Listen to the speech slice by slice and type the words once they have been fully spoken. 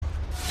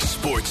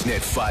Sportsnet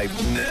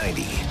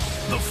 590,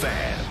 The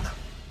Fan.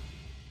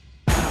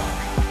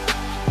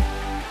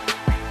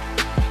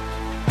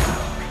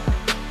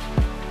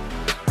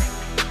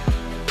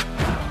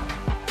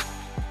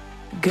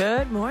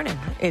 Good morning.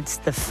 It's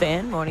the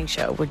Fan Morning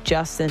Show with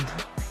Justin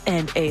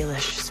and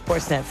Ailish.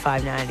 Sportsnet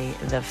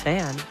 590, The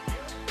Fan.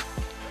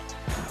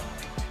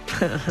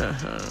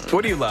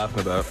 What are you laughing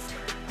about?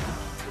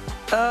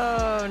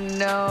 Oh,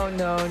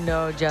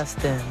 no,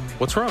 Justin.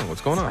 What's wrong?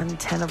 What's going on?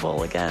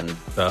 Untenable again.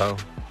 Oh.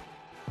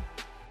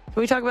 Can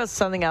we talk about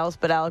something else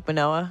but Alec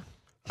Manoah?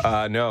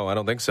 No, I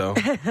don't think so.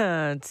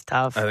 It's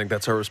tough. I think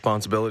that's our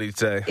responsibility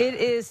today. It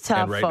is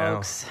tough, right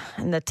folks.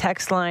 And the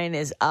text line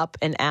is up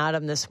and at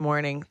 'em this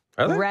morning.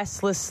 Are they?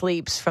 Restless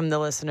sleeps from the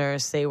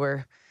listeners. They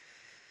were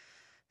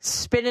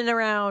spinning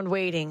around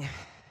waiting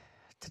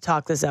to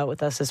talk this out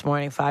with us this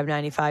morning.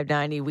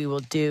 590. We will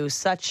do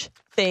such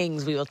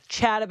things. We will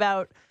chat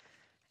about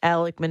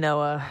Alec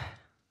Manoah,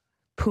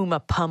 Puma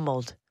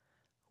pummeled,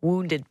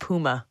 wounded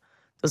Puma.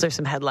 Those are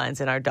some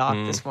headlines in our doc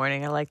this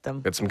morning. I like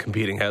them. Got some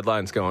competing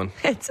headlines going.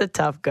 It's a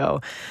tough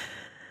go.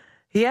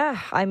 Yeah,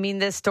 I mean,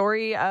 the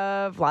story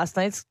of last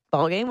night's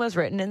ball game was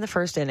written in the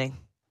first inning.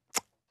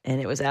 And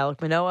it was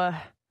Alec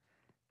Manoah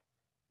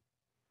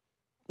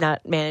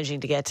not managing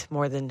to get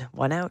more than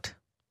one out.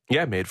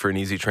 Yeah, made for an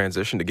easy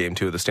transition to Game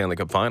 2 of the Stanley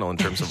Cup Final in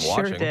terms of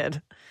watching. Sure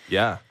did.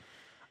 Yeah.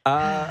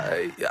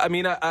 I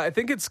mean, I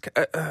think it's.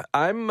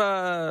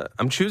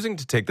 I'm choosing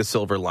to take the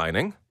silver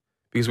lining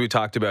because we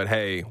talked about,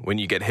 hey, when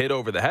you get hit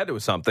over the head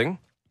with something,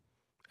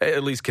 it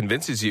at least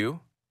convinces you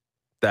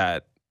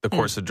that the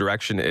course of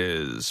direction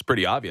is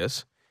pretty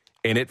obvious,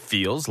 and it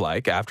feels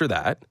like after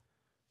that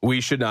we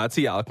should not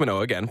see Alec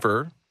Manoah again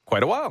for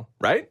quite a while,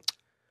 right?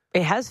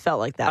 It has felt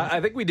like that.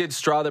 I think we did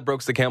straw that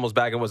broke the camel's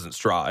back. It wasn't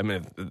straw. I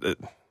mean,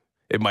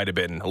 it might have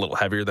been a little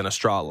heavier than a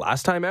straw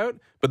last time out,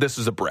 but this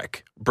is a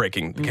brick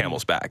breaking the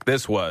camel's back.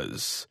 This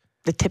was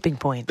the tipping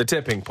point. The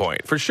tipping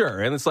point, for sure.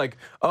 And it's like,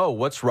 oh,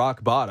 what's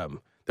rock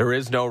bottom? There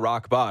is no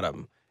rock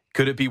bottom.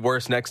 Could it be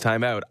worse next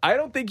time out? I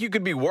don't think you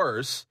could be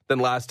worse than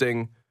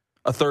lasting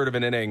a third of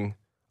an inning,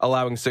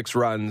 allowing 6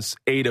 runs,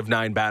 8 of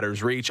 9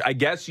 batters reach. I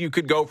guess you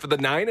could go for the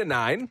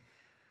 9-9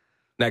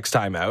 next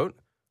time out.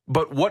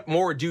 But what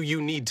more do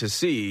you need to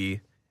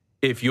see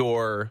if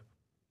you're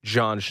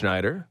John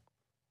Schneider,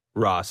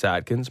 Ross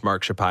Atkins,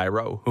 Mark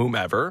Shapiro,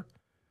 whomever?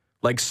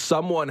 Like,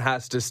 someone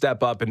has to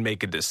step up and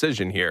make a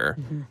decision here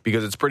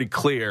because it's pretty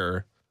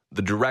clear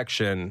the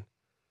direction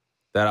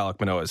that Alec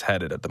Manoah is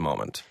headed at the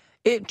moment.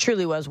 It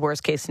truly was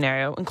worst case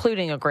scenario,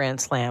 including a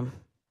grand slam.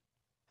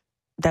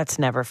 That's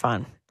never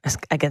fun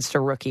against a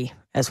rookie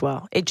as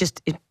well.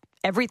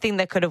 Everything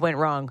that could have went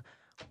wrong,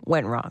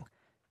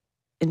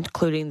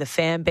 including the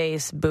fan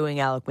base booing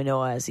Alec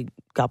Manoah as he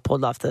got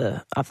pulled off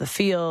the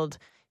field.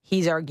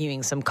 He's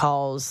arguing some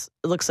calls.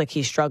 It looks like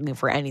he's struggling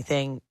for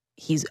anything.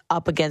 He's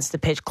up against the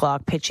pitch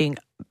clock, pitching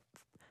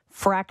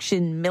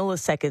fraction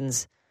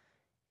milliseconds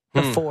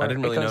before I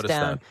didn't really it goes notice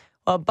down. that.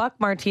 Well, Buck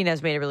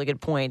Martinez made a really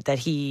good point that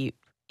he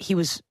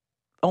was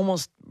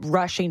almost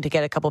rushing to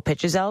get a couple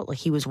pitches out. Like,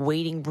 he was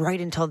waiting right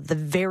until the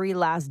very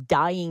last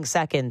dying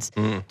seconds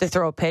to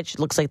throw a pitch.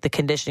 Looks like the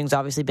conditioning's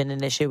obviously been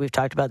an issue. We've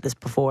talked about this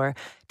before.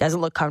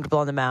 Doesn't look comfortable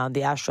on the mound.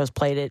 The Astros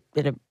played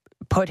it.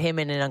 Put him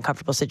in an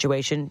uncomfortable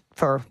situation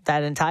for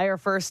that entire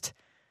first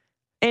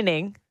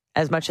inning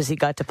as much as he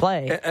got to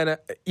play. And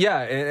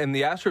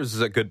the Astros is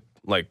a good,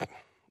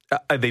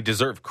 they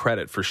deserve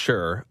credit for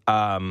sure.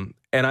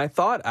 And I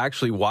thought,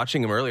 actually,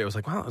 watching him earlier, I was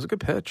like, wow, that was a good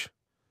pitch.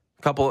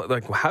 How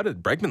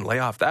did Bregman lay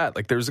off that?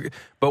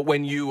 But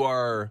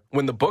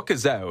when the book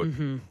is out,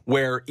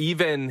 where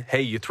even,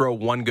 hey, you throw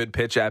one good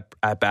pitch at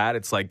bat,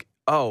 it's like,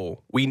 oh,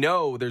 we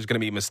know there's going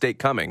to be a mistake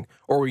coming,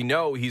 or we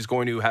know he's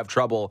going to have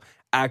trouble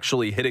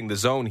actually hitting the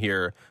zone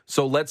here.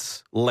 So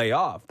let's lay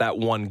off that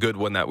one good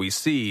one that we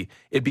see.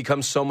 It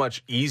becomes so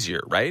much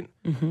easier, right?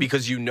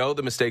 Because you know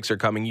the mistakes are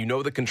coming. You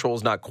know the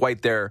control's not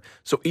quite there.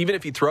 So even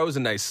if he throws a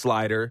nice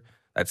slider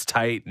that's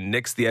tight,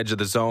 nicks the edge of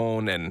the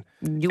zone, and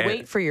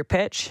wait for your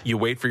pitch. You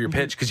wait for your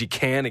pitch because you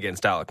can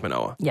against Alec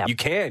Manoah. Yep. You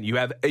can. You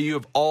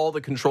have all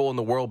the control in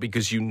the world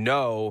because you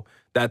know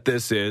that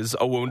this is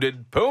a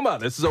wounded Puma.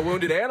 This is a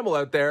wounded animal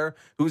out there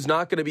who's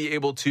not going to be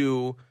able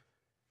to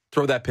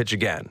throw that pitch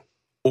again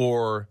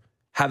or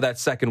have that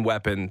second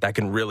weapon that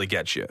can really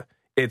get you.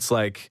 It's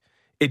like,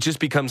 it just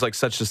becomes like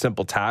such a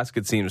simple task,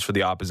 it seems, for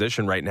the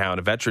opposition right now. And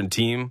a veteran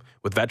team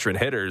with veteran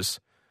hitters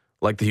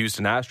like the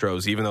Houston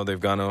Astros, even though they've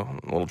gone a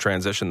little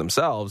transition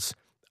themselves,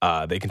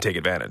 they can take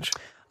advantage.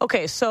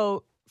 Okay,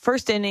 so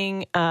first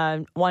inning,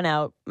 1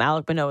 out,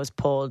 Alec Manoah is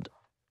pulled.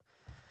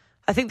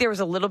 I think there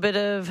was a little bit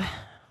of,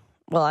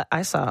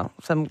 I saw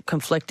some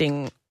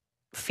conflicting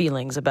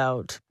feelings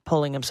about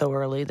pulling him so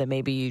early that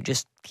maybe you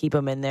just keep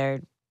him in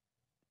there.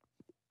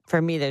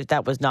 For me,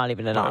 that was not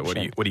even an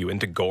option. What are you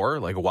into gore?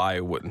 Like,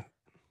 why wouldn't?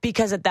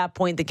 Because at that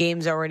point, the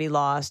game's already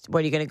lost.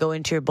 What, are you going to go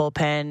into your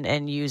bullpen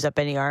and use up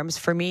any arms?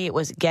 For me, it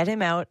was get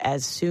him out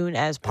as soon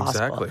as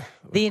possible. Exactly.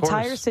 The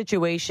entire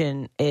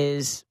situation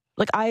is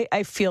Look,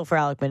 I feel for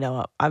Alek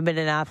Manoah. I've been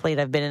an athlete.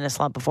 I've been in a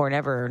slump before,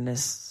 never in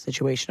this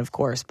situation, of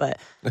course. But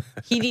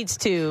he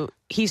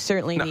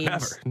certainly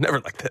needs. Never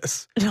like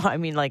this. No, I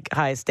mean like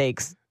high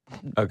stakes,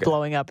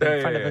 blowing up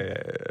in front of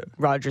a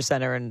Rogers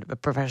Center and a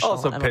professional.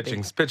 Also,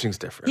 MLB. pitching's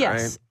different,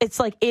 yes, right? It's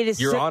like it is.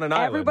 You're on an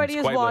island. Everybody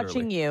is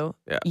watching literally. you.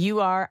 Yeah.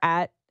 You are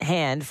at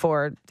hand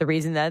for the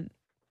reason that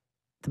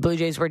the Blue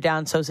Jays were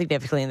down so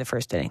significantly in the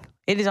first inning.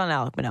 It is on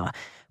Alek Manoah.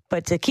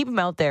 But to keep him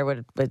out there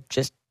would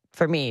just,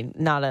 for me,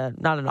 not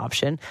an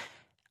option.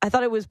 I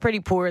thought it was pretty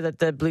poor that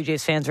the Blue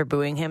Jays fans were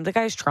booing him. The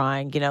guy's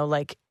trying,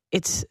 like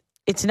it's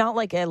not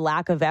like a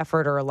lack of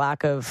effort or a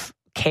lack of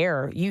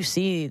care. You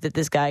see that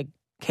this guy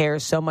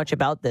cares so much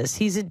about this.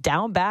 He's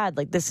down bad.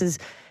 Like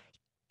it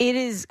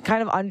is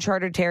kind of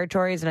uncharted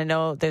territories. And I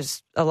know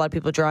there's a lot of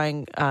people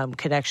drawing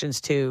connections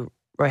to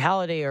Roy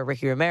Halladay or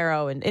Ricky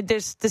Romero, and the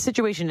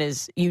situation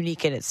is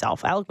unique in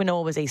itself. Alek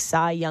Manoah was a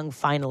Cy Young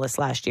finalist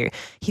last year.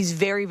 He's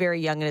very, very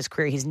young in his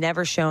career. He's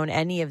never shown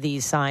any of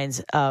these signs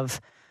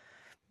of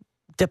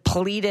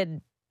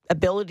depleted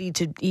ability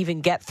to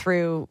even get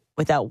through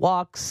without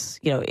walks.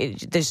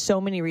 There's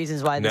so many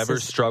reasons why never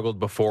struggled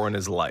before in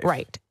his life.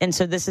 Right. And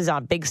so this is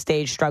on big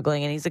stage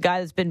struggling, and he's a guy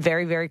that's been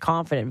very, very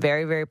confident,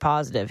 very, very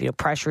positive.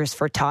 Pressure is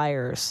for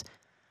tires.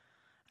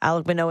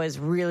 Alek Manoah is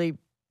really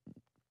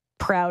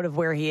proud of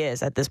where he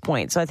is at this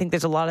point. So I think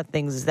there's a lot of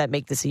things that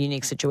make this a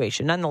unique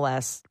situation.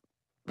 Nonetheless,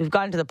 we've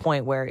gotten to the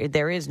point where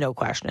there is no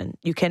question.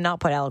 You cannot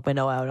put Alek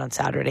Manoah out on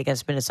Saturday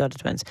against Minnesota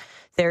Twins.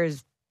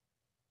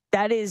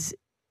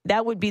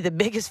 That would be the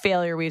biggest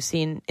failure we've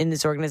seen in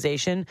this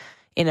organization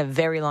in a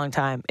very long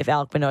time if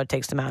Alek Manoah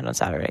takes them out on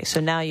Saturday.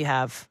 So now you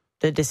have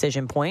the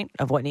decision point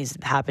of what needs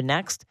to happen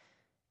next.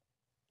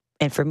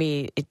 And for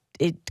me,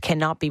 it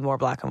cannot be more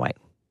black and white.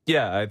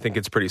 Yeah, I think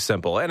it's pretty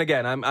simple. And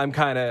again,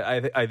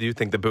 I do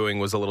think the booing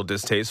was a little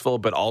distasteful,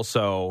 but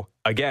also,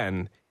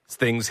 again,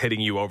 things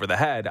hitting you over the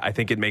head. I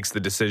think it makes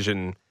the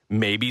decision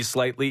maybe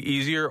slightly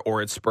easier,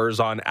 or it spurs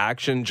on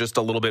action just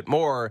a little bit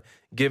more,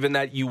 given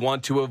that you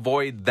want to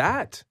avoid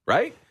that,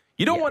 right?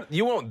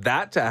 You want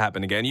that to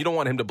happen again. You don't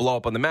want him to blow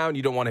up on the mound.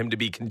 You don't want him to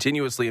be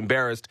continuously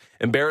embarrassed.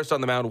 Embarrassed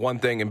on the mound, one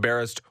thing.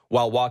 Embarrassed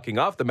while walking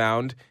off the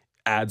mound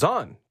adds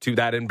on to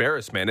that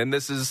embarrassment. And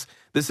this is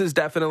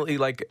definitely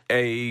like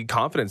a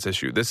confidence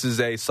issue. This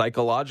is a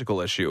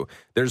psychological issue.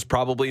 There's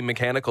probably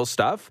mechanical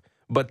stuff,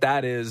 but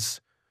that is,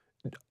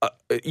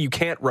 you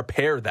can't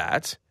repair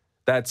that.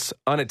 That's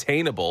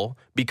unattainable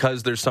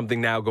because there's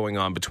something now going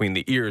on between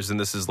the ears, and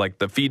this is like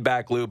the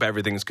feedback loop.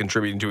 Everything's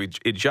contributing to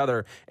each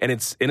other, and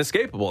it's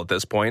inescapable at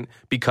this point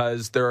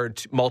because there are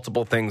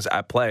multiple things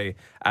at play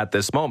at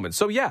this moment.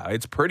 So yeah,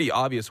 it's pretty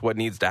obvious what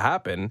needs to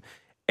happen,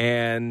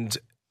 and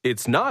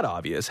it's not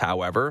obvious,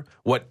 however,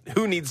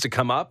 who needs to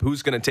come up,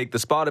 who's going to take the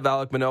spot of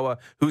Alek Manoah,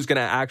 who's going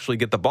to actually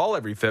get the ball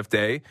every fifth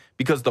day,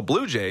 because the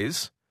Blue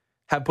Jays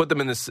have put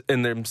them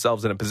in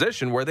themselves in a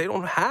position where they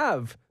don't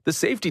have the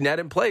safety net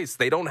in place.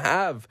 They don't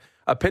have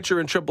a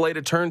pitcher in AAA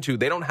to turn to.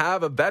 They don't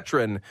have a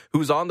veteran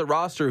who's on the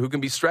roster who can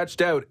be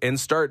stretched out and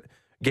start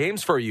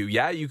games for you.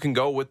 Yeah, you can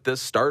go with this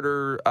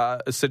starter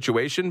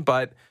situation,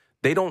 but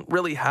they don't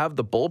really have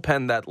the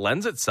bullpen that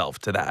lends itself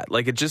to that.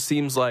 Like, it just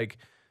seems like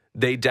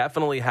they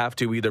definitely have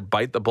to either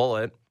bite the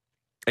bullet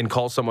and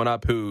call someone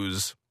up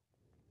who's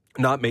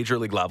not major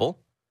league level,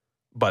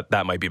 but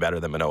that might be better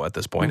than Manoah at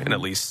this point, and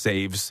at least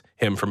saves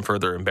him from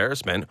further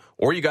embarrassment.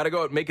 Or you got to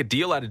go out and make a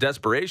deal out of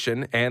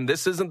desperation, and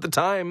this isn't the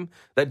time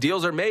that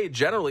deals are made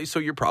generally, so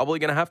you're probably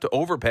going to have to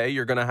overpay,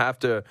 you're going to have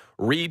to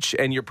reach,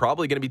 and you're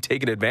probably going to be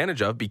taken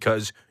advantage of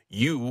because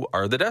you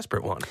are the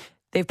desperate one.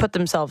 They've put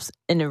themselves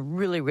in a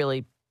really,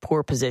 really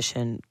poor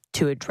position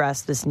to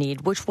address this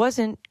need, which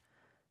wasn't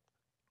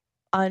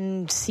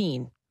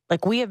unseen.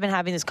 Like, we have been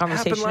having this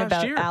conversation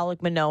about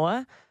Alek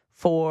Manoah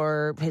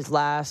for his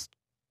last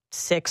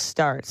 6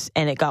 starts,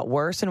 and it got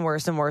worse and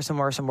worse and worse and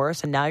worse and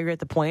worse, and now you're at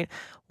the point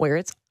where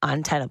it's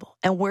untenable.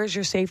 And where's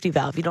your safety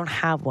valve? You don't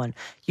have one.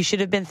 You should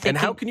have been thinking... And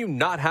how can you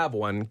not have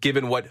one,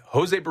 given what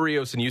Jose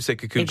Barrios and Yusei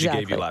Kikuchi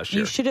gave you last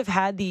year? You should have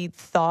had the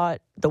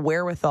thought, the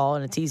wherewithal,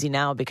 and it's easy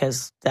now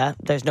because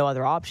there's no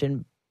other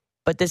option,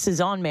 but this is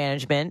on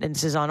management, and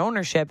this is on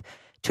ownership,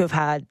 to have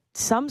had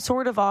some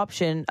sort of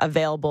option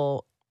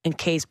available in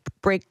case,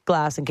 break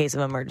glass in case of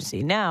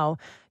emergency. Now,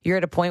 you're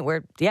at a point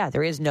where,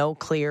 there is no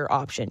clear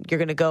option. You're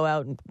going to go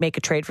out and make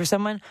a trade for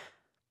someone.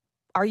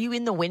 Are you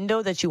in the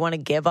window that you want to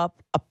give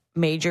up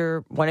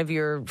one of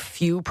your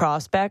few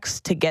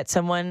prospects to get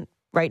someone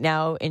right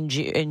now in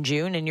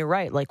June? And you're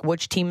right. Like,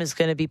 which team is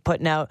going to be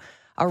putting out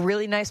a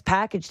really nice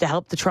package to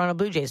help the Toronto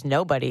Blue Jays?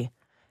 Nobody.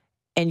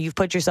 And you've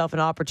put yourself in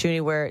an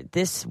opportunity where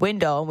this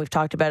window, and we've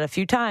talked about it a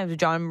few times with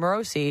John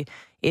Morosi,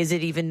 is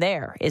it even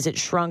there? Is it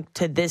shrunk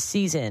to this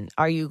season?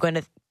 Are you going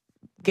to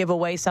give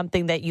away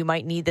something that you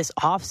might need this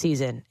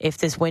offseason if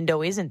this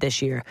window isn't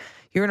this year?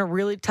 You're in a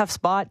really tough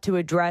spot to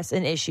address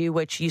an issue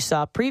which you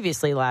saw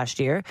previously last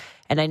year.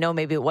 And I know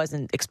maybe it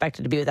wasn't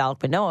expected to be with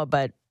Alek Manoah,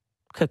 but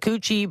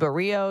Kikuchi,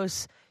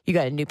 Barrios, you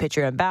got a new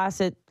pitcher in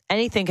Bassett.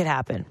 Anything could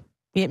happen.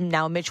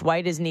 Now Mitch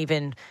White isn't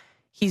even...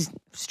 he's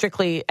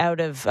strictly out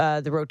of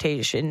the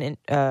rotation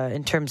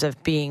in terms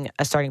of being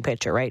a starting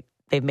pitcher, right?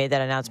 They've made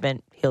that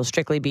announcement. He'll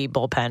strictly be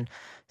bullpen.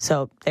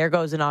 So there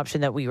goes an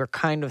option that we were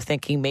kind of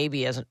thinking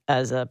maybe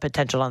as a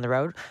potential on the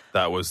road.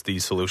 That was the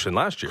solution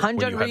last year.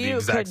 Hyun-Jin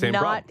Ryu could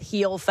not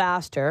heal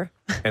faster.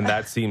 And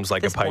that seems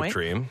like a pipe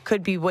dream.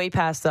 Could be way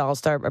past the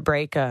All-Star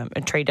break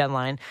and trade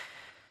deadline.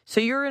 So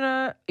you're in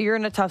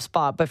a tough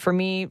spot. But for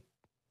me,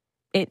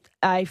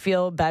 I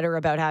feel better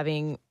about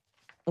having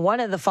one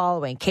of the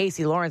following: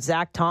 Casey Lawrence,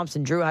 Zach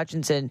Thompson, Drew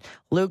Hutchinson,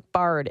 Luke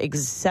Bard,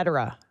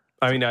 etc.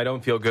 I mean, I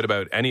don't feel good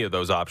about any of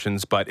those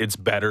options, but it's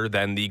better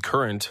than the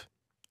current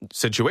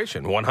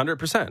situation, 100%.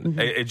 Mm-hmm.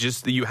 It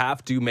just, you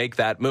have to make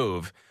that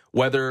move.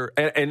 Whether,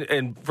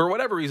 and for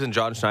whatever reason,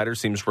 John Schneider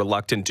seems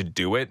reluctant to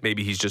do it.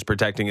 Maybe he's just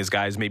protecting his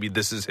guys. Maybe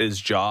this is his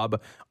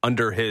job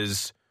under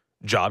his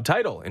job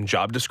title and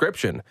job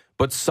description.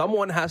 But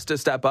someone has to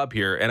step up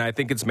here, and I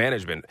think it's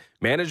management.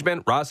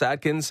 Management, Ross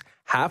Atkins,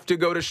 have to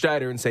go to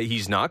Schneider and say,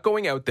 he's not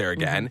going out there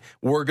again.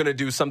 Mm-hmm. We're going to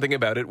do something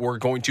about it. We're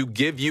going to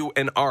give you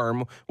an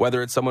arm,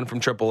 whether it's someone from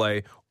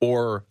AAA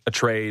or a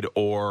trade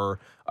or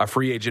a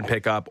free agent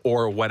pickup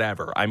or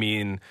whatever. I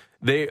mean,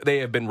 they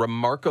have been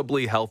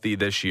remarkably healthy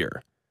this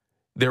year.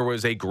 There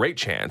was a great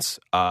chance,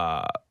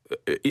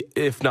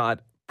 if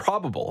not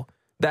probable,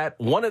 that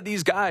one of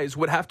these guys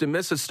would have to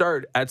miss a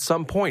start at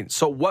some point.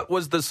 So what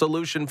was the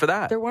solution for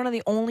that? They're one of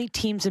the only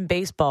teams in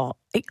baseball.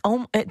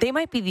 They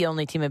might be the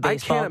only team in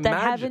baseball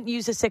that haven't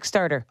used a sixth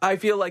starter. I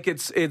feel like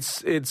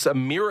it's a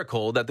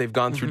miracle that they've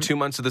gone through 2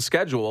 months of the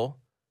schedule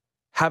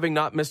having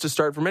not missed a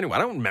start from anyone.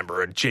 I don't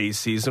remember a Jays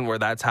season where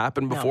that's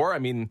happened before. No. I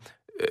mean,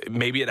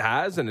 maybe it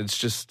has, and it's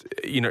just,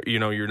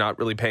 you're not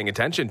really paying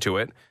attention to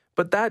it.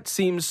 But that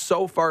seems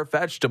so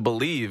far-fetched to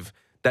believe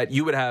that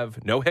you would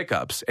have no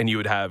hiccups and you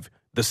would have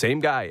the same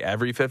guy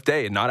every fifth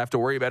day and not have to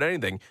worry about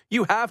anything.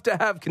 You have to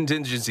have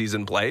contingencies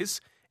in place,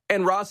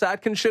 and Ross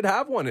Atkins should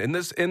have one in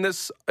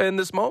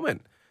this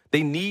moment.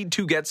 They need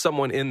to get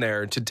someone in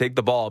there to take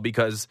the ball,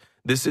 because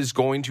this is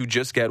going to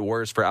just get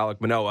worse for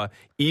Alek Manoah,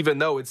 even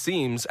though it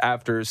seems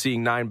after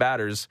seeing 9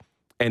 batters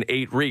and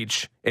 8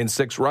 reach and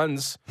 6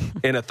 runs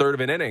in a third of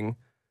an inning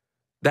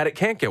that it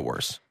can't get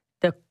worse.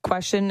 The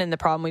question and the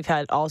problem we've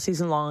had all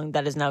season long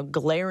that is now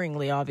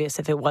glaringly obvious,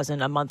 if it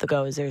wasn't a month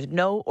ago, is there's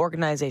no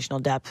organizational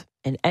depth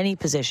in any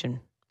position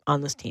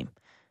on this team.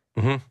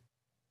 Mm-hmm.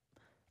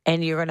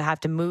 And you're going to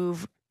have to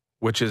move.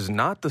 Which is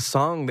not the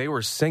song they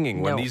were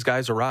singing when these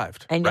guys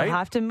arrived. And right? you'll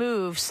have to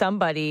move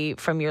somebody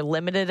from your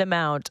limited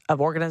amount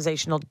of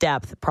organizational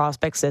depth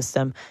prospect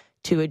system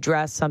to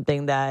address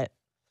something that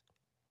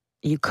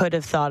you could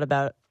have thought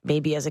about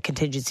maybe as a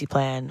contingency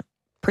plan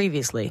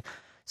previously.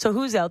 So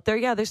who's out there?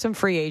 Yeah, there's some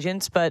free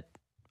agents, but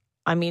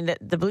I mean,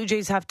 the Blue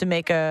Jays have to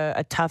make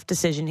a tough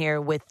decision here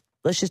with,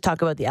 let's just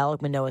talk about the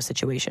Alek Manoah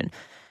situation.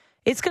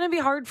 It's going to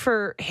be hard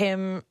for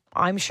him,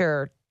 I'm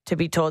sure, to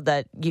be told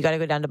that you got to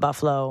go down to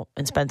Buffalo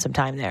and spend some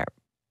time there.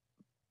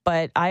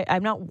 But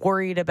I'm not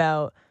worried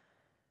about,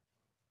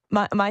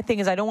 my thing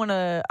is I don't want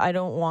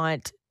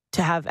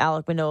to have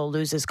Alek Manoah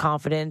lose his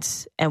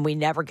confidence and we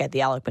never get the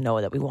Alek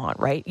Manoah that we want,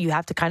 right? You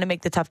have to kind of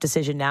make the tough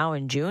decision now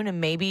in June, and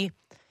maybe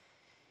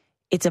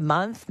it's a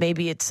month,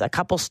 maybe it's a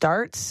couple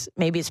starts,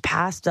 maybe it's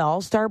past the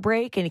All-Star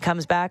break and he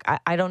comes back.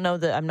 I don't know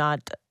that I'm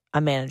not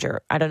a manager.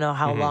 I don't know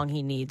how long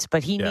he needs,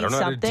 but he needs something. I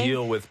don't know how to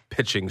deal with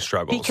pitching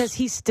struggles. Because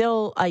he's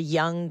still a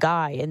young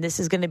guy, and this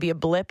is going to be a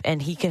blip,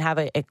 and he can have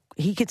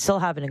he could still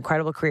have an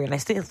incredible career, and I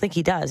still think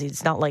he does.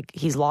 It's not like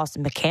he's lost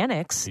in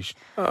mechanics.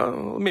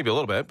 Maybe a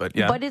little bit, but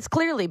yeah. But it's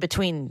clearly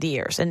between the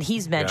years, and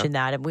he's mentioned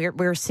that, and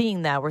we're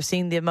seeing that. We're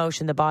seeing the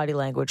emotion, the body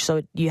language.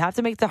 So you have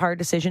to make the hard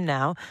decision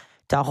now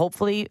to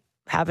hopefully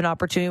have an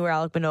opportunity where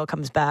Alek Manoah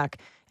comes back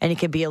and it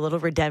can be a little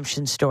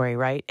redemption story,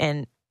 right?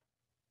 And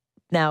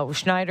now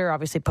Schneider,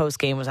 obviously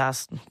post-game, was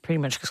asked pretty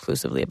much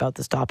exclusively about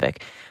this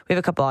topic. We have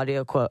a couple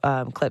audio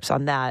clips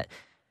on that.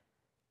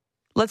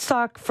 Let's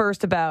talk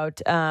first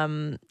about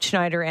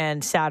Schneider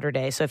and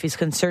Saturday. So if he's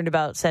concerned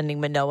about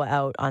sending Manoah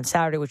out on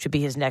Saturday, which would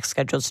be his next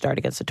scheduled start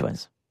against the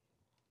Twins.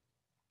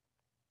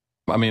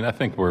 I mean, I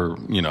think we're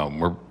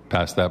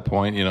past that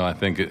point. I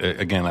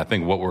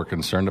think what we're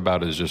concerned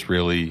about is just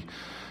really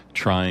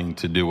trying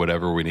to do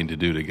whatever we need to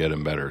do to get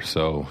him better.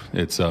 So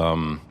it's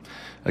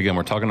again,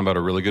 we're talking about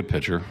a really good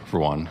pitcher for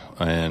one,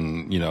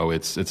 and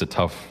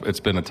it's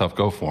been a tough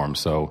go for him.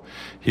 So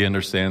he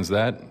understands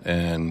that,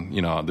 and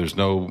there's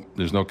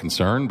no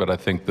concern. But I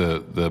think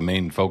the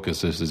main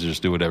focus is to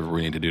just do whatever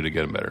we need to do to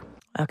get him better.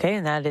 Okay,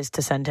 and that is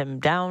to send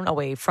him down,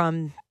 away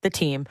from the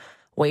team,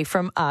 away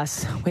from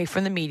us, away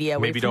from the media,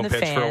 away maybe from don't the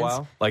pitch fans. For a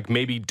while. Like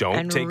maybe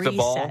don't take the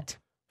ball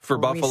for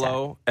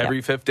Buffalo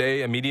every fifth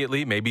day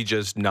immediately. Maybe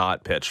just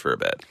not pitch for a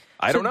bit.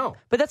 I don't know.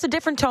 But that's a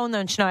different tone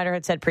than Schneider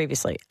had said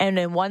previously. And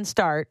in one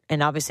start,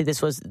 and obviously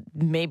this was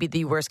maybe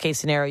the worst case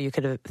scenario you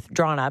could have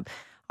drawn up.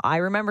 I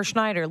remember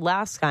Schneider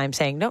last time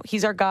saying, no,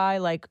 he's our guy.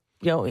 Like,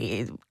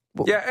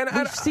 and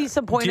I see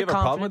some point of confidence. Do you have a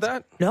problem with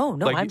that? No,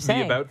 I'm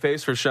saying the about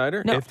face for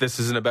Schneider. No. If this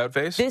is an about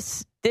face,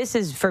 this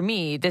is for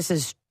me. This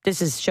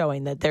is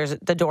showing that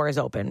the door is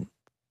open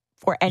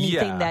for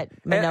anything that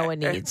Manoah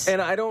needs.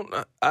 And I don't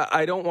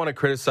want to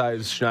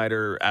criticize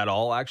Schneider at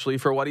all, actually,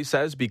 for what he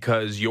says,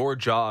 because your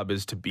job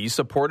is to be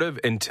supportive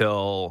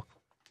until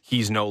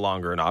he's no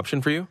longer an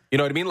option for you. You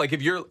know what I mean? Like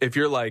if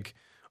you're like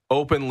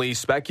openly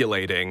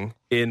speculating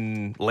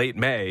in late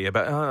May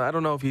about, I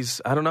don't know if he's,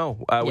 I don't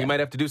know, we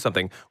might have to do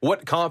something.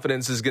 What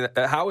confidence is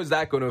how is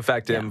that going to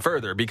affect him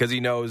further? Because he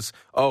knows,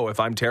 if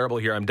I'm terrible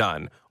here, I'm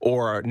done.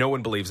 Or no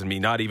one believes in me,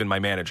 not even my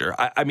manager.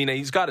 I mean,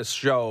 he's got to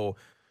show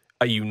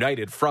a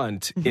united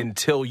front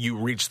until you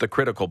reach the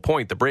critical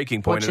point, the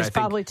breaking point. Which is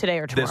probably today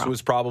or tomorrow. This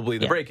was probably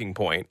the breaking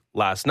point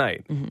last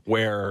night,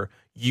 where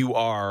you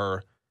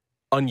are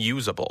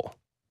unusable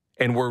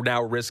and we're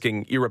now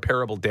risking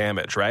irreparable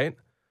damage, right?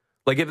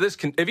 Like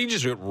if he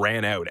just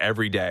ran out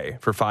every day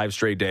for 5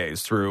 straight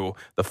days through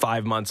the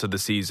 5 months of the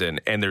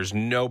season and there's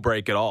no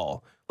break at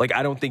all, like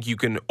I don't think you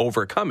can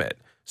overcome it.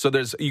 So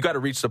you got to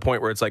reach the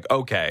point where it's like,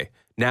 okay,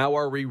 now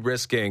are we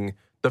risking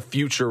the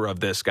future of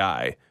this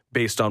guy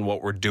based on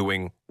what we're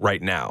doing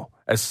right now?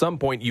 At some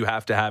point, you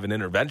have to have an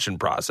intervention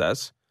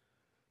process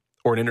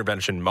or an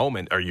intervention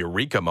moment or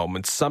eureka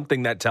moment,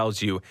 something that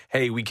tells you,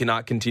 hey, we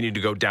cannot continue to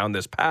go down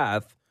this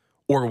path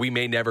or we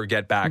may never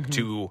get back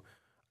to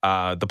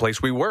the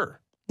place we were.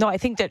 No, I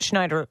think that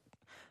Schneider,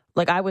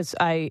 like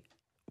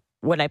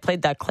when I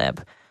played that clip,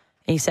 and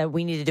he said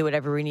we need to do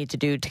whatever we need to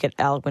do to get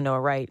Alek Manoah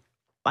right,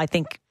 I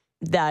think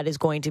that is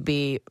going to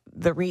be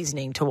the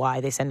reasoning to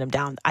why they send him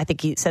down. I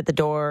think he set the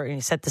door and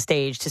he set the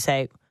stage to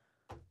say,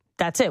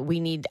 that's it. We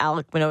need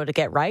Alek Manoah to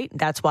get right.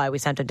 That's why we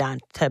sent him down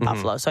to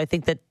Buffalo. So I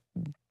think that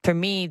for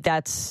me,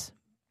 that's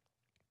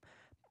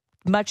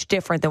much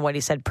different than what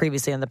he said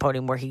previously on the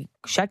podium, where he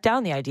shut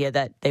down the idea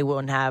that they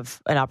wouldn't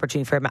have an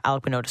opportunity for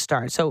Alek Manoah to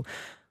start. So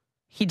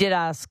he did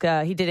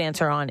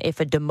answer on if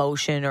a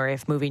demotion or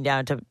if moving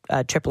down to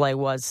AAA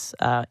was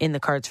in the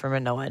cards for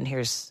Manoah. And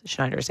here's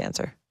Schneider's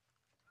answer.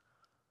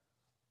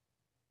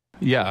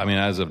 Yeah, I mean,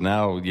 as of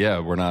now,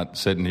 we're not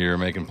sitting here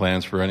making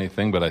plans for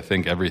anything, but I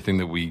think everything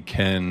that we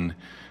can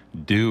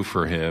do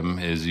for him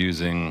is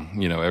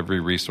using, every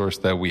resource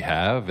that we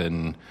have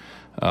and,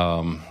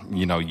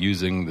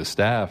 using the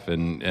staff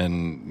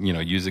and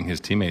using his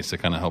teammates to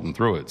kind of help him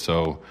through it.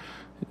 So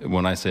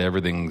when I say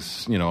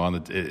everything's,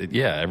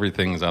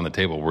 everything's on the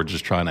table. We're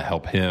just trying to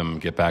help him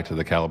get back to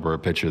the caliber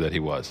of pitcher that he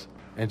was.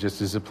 And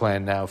just is the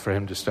plan now for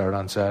him to start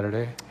on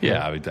Saturday?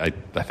 Yeah,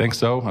 I think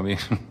so. I mean,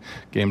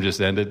 game just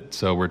ended,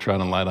 so we're trying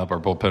to line up our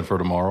bullpen for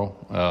tomorrow.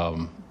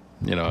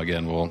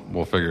 Again,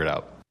 we'll figure it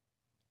out.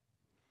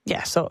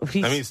 Yeah, so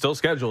he's still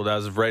scheduled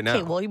as of right now.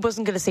 Okay, well, he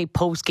wasn't going to say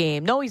post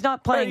game. No, he's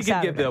not playing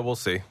Saturday. We'll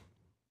see.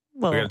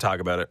 Well, we're going to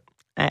talk about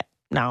it.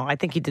 No, I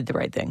think he did the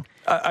right thing.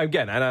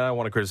 Again, and I don't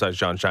want to criticize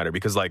John Schneider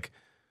because,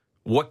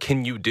 what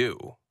can you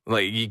do?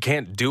 You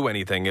can't do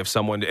anything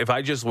if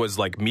I just was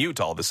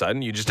mute all of a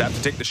sudden, you just have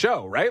to take the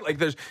show, right?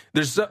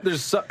 there's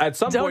at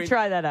some Don't point,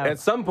 try that out. At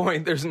some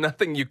point, there's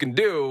nothing you can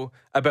do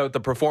about the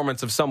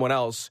performance of someone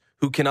else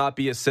who cannot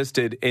be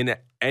assisted in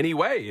any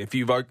way if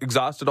you've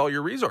exhausted all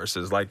your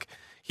resources.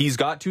 He's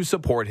got to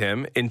support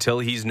him until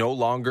he's no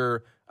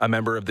longer a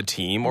member of the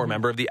team or a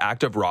member of the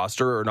active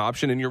roster or an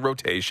option in your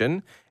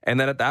rotation. And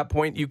then at that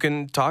point, you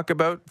can talk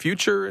about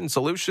future and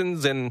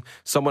solutions and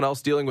someone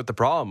else dealing with the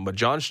problem. But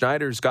John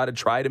Schneider's got to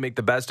try to make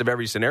the best of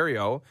every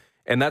scenario,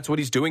 and that's what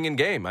he's doing in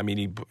game. I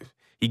mean,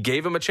 he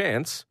gave him a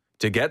chance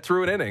to get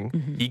through an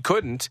inning. He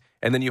couldn't,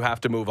 and then you have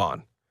to move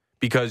on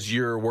because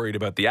you're worried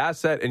about the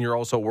asset and you're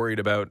also worried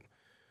about,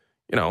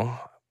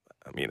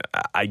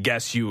 I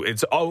guess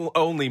it's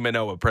only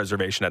Manoah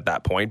preservation at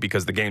that point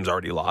because the game's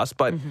already lost,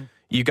 but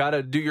you got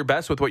to do your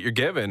best with what you're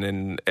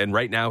given. And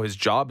right now his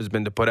job has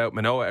been to put out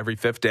Manoah every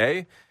 5th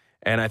day.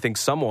 And I think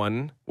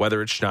someone,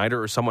 whether it's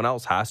Schneider or someone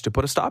else, has to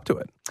put a stop to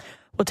it.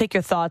 We'll take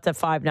your thoughts at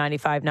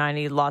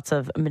 590. Lots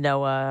of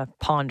Manoah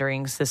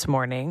ponderings this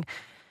morning.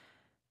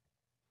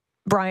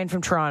 Brian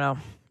from Toronto.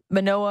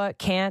 Manoah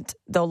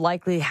they'll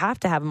likely have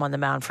to have him on the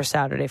mound for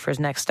Saturday for his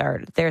next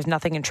start. There's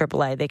nothing in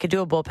AAA. They could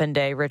do a bullpen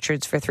day,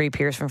 Richards for 3,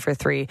 Pearson for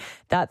 3.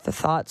 The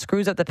thought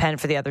screws up the pen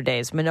for the other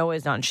days. Manoah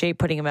is not in shape.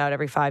 Putting him out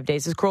every 5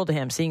 days is cruel to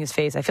him. Seeing his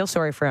face, I feel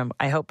sorry for him.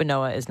 I hope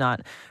Manoah is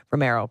not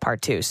Romero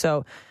part 2.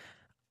 So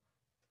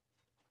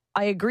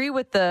I agree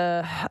with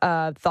the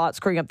thought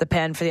screwing up the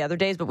pen for the other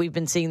days, but we've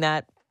been seeing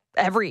that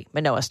every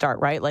Manoah start,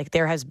 right?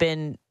 There has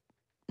been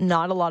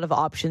not a lot of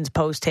options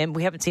post him.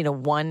 We haven't seen a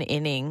 1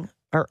 inning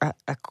or a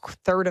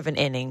third of an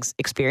innings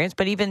experience.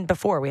 But even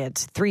before, we had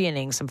 3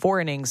 innings, some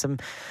 4 innings, some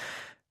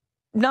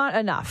not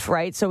enough,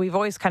 right? So we've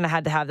always kind of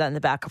had to have that in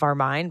the back of our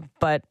mind.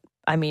 But,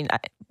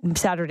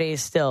 Saturday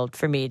is still,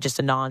 for me, just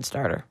a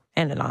non-starter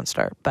and a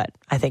non-start. But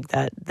I think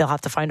that they'll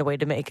have to find a way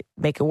to make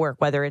it work,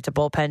 whether it's a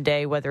bullpen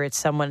day, whether it's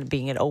someone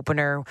being an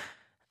opener,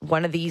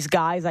 one of these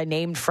guys I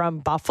named from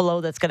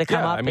Buffalo that's going to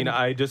come up.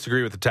 I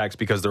disagree with the text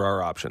because there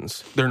are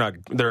options. They're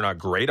not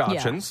great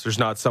options. Yeah. There's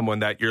not someone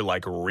that you're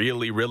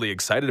really, really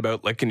excited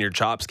about, licking your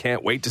chops,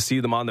 can't wait to see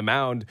them on the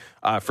mound.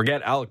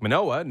 Forget Alek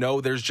Manoah. No,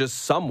 there's just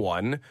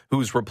someone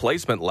who's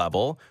replacement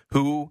level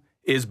who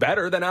is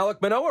better than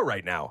Alek Manoah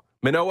right now.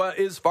 Manoah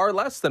is far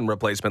less than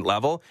replacement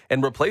level,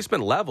 and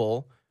replacement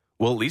level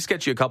will at least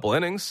get you a couple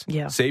innings.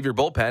 Yeah. Save your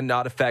bullpen,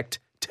 not affect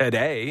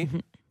today,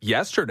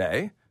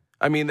 yesterday.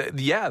 I mean,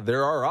 yeah,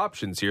 there are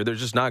options here. They're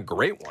just not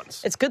great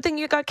ones. It's a good thing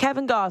you got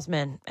Kevin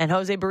Gausman and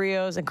Jose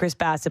Barrios and Chris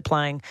Bassett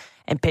playing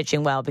and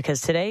pitching well,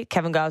 because today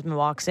Kevin Gausman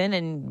walks in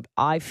and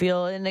I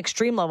feel an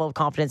extreme level of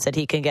confidence that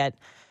he can get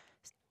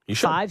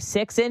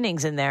 5-6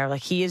 innings in there.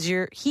 Like he's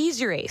your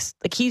ace.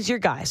 Like he's your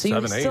guy. So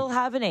 7, you still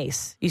have an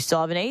ace. You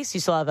still have an ace.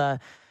 You still have a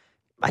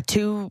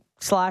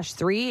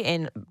 2/3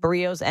 in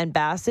Barrios and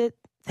Bassett.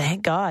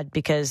 Thank God,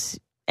 because.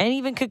 And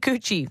even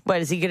Kikuchi,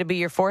 what, is he going to be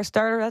your 4th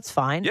starter? That's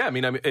fine. Yeah, I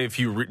mean if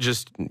you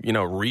just,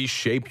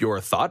 reshape your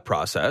thought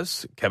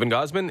process, Kevin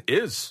Gausman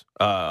is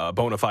a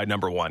bona fide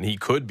number 1. He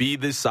could be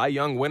the Cy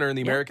Young winner in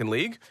the American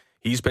League.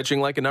 He's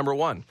pitching like a number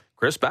 1.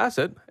 Chris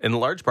Bassett, in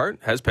large part,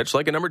 has pitched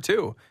like a number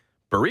 2.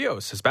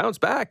 Barrios has bounced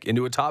back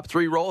into a top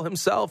 3 role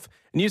himself.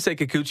 And you say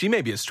Kikuchi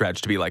may be a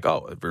stretch to be like,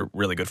 oh, a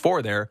really good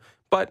 4 there.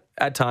 But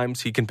at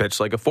times he can pitch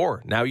like a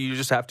 4. Now you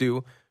just have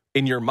to,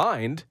 in your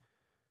mind,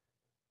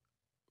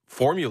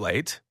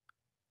 formulate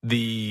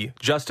the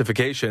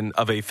justification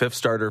of a 5th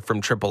starter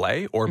from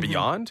AAA or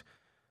beyond.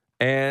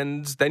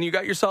 And then you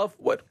got yourself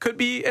what could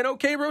be an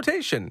okay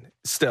rotation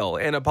still,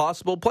 and a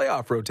possible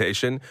playoff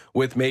rotation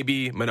with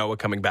maybe Manoah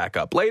coming back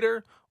up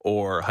later,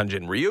 or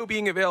Hyun-Jin Ryu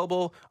being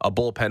available, a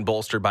bullpen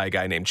bolstered by a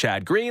guy named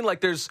Chad Green.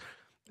 Like there's,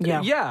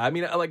 I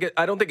mean, like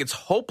I don't think it's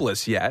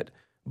hopeless yet,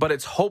 but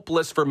it's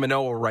hopeless for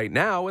Manoah right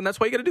now, and that's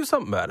why you got to do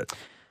something about it.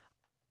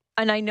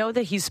 And I know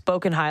that he's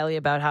spoken highly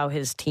about how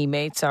his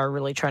teammates are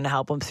really trying to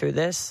help him through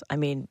this. I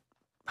mean,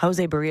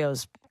 Jose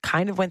Barrios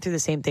kind of went through the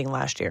same thing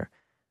last year,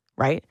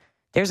 right?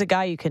 There's a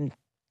guy you can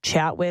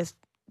chat with.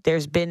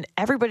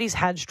 Everybody's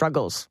had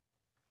struggles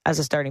as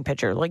a starting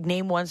pitcher. Like,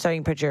 name one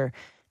starting pitcher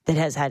that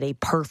has had a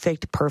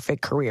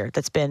perfect career,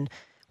 that's been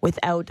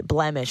without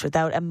blemish,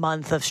 without a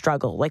month of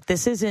struggle. Like,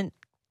 this is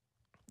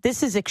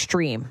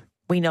extreme.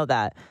 We know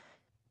that.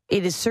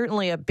 It is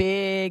certainly a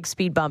big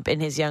speed bump in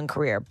his young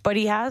career, but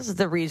he has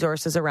the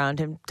resources around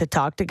him to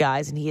talk to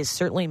guys, and he has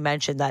certainly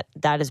mentioned that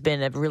has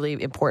been a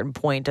really important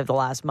point of the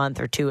last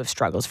month or two of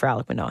struggles for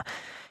Alek Manoah.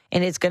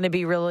 And it's going to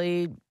be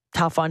really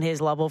tough on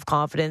his level of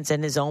confidence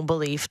and his own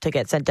belief to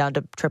get sent down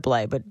to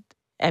AAA. But,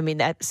 I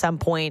mean, at some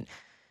point,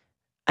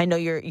 I know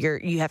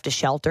you have to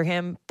shelter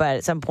him, but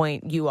at some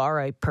point you are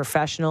a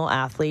professional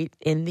athlete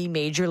in the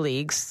major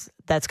leagues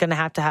that's going to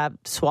have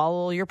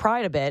swallow your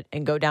pride a bit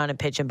and go down and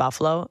pitch in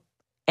Buffalo.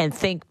 And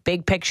think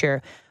big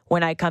picture.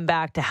 When I come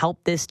back to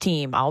help this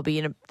team, I'll be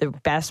in the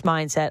best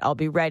mindset. I'll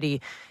be ready,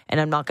 and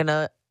I'm not going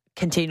to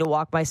continue to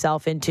walk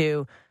myself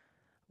into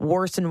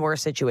worse and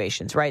worse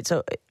situations. Right.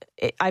 So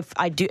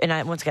I do,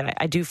 and once again,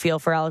 I do feel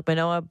for Alek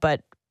Manoah,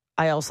 but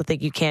I also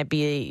think you can't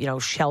be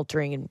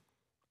sheltering and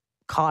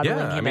coddling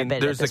him. I mean,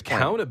 there's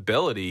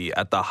accountability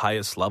at the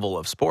highest level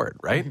of sport,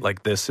 right? Mm-hmm. Like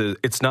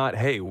it's not,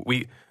 hey,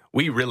 we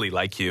really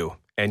like you,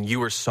 and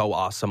you were so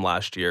awesome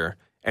last year.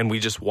 And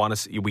we do want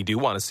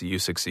to see you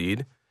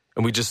succeed,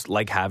 and we just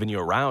like having you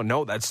around.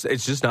 No, it's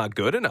just not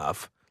good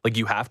enough. Like,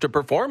 you have to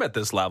perform at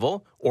this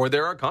level, or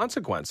there are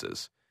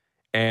consequences.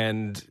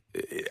 And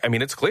I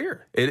mean, it's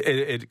clear.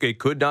 It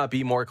could not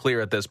be more clear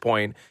at this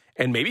point.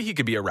 And maybe he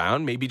could be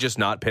around. Maybe just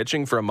not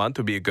pitching for a month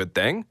would be a good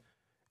thing,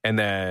 and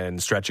then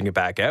stretching it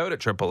back out at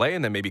AAA,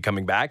 and then maybe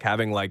coming back,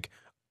 having like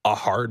a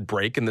hard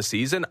break in the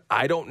season.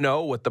 I don't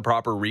know what the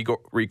proper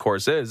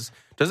recourse is.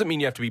 Doesn't mean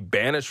you have to be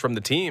banished from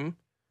the team.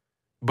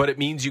 But it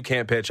means you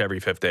can't pitch every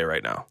 5th day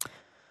right now.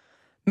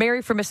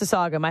 Mary from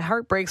Mississauga, my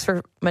heart breaks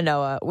for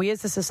Manoah. We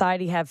as a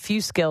society have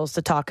few skills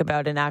to talk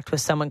about and act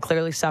with someone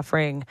clearly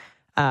suffering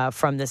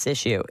from this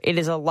issue. It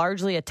is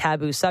largely a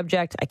taboo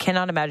subject. I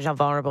cannot imagine how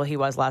vulnerable he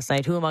was last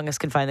night. Who among us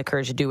can find the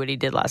courage to do what he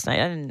did last night?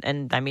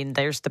 And I mean,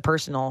 there's the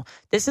personal.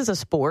 This is a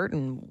sport,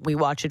 and we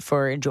watch it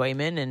for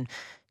enjoyment,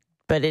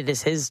 but it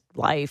is his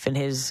life and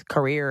his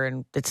career,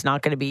 and it's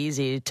not going to be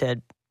easy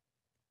to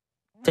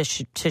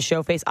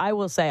show face. I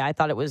will say, I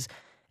thought it was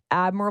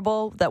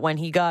admirable that when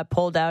he got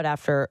pulled out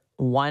after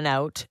 1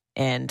 out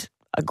and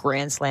a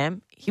grand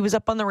slam, he was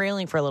up on the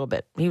railing for a little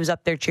bit. He was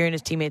up there cheering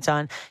his teammates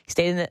on. He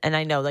stayed in it, and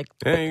I know, like...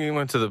 Yeah, he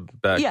went to the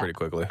back pretty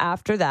quickly.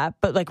 After that,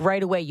 but like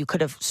right away, you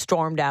could have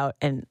stormed out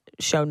and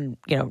shown,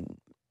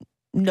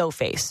 no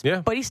face.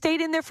 Yeah. But he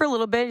stayed in there for a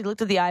little bit. He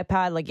looked at the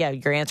iPad, like, yeah,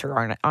 your answers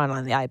aren't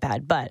on the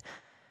iPad, but...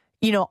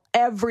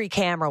 every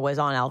camera was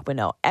on Alek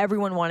Manoah.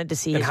 Everyone wanted to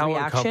see his reaction. And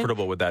how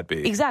uncomfortable would that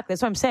be? Exactly.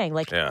 That's what I'm saying.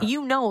 Like,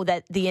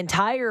 that the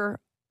entire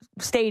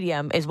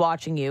stadium is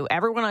watching you.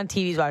 Everyone on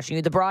TV is watching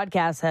you. The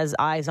broadcast has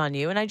eyes on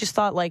you. And I just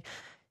thought, like,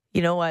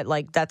 you know what?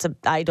 Like,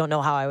 I don't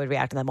know how I would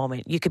react in that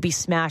moment. You could be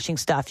smashing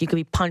stuff. You could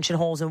be punching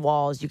holes in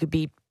walls. You could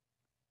be,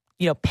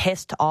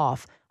 pissed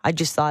off. I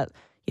just thought,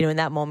 in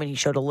that moment, he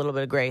showed a little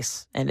bit of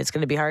grace. And it's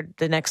going to be hard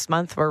the next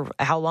month or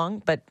how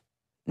long, but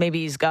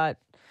maybe he's got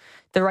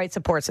the right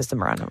support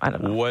system around him. I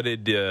don't know. What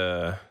did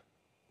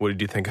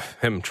you think of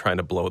him trying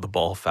to blow the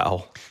ball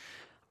foul?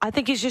 I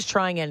think he's just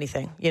trying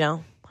anything,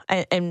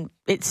 and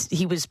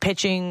he was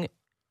pitching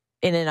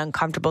in an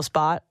uncomfortable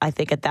spot, I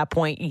think at that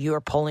point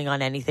you're pulling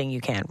on anything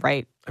you can,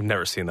 right? I've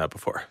never seen that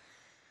before.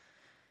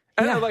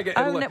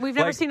 Yeah. We've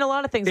never seen a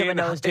lot of things that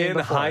Manoah's doing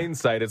before. In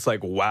hindsight, it's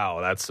like, wow,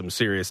 that's some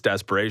serious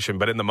desperation.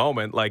 But in the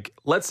moment, like,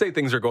 let's say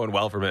things are going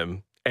well from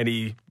him and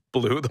he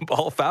blew the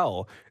ball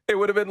foul. It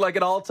would have been like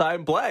an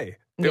all-time play.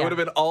 It would have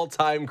been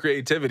all-time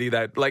creativity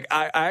that, like,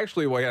 I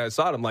actually, when I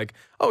saw it, I'm like,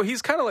 oh,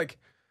 he's kind of like,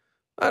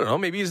 I don't know,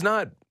 maybe he's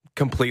not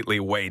completely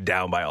weighed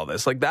down by all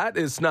this. Like, that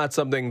is not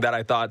something that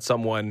I thought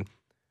someone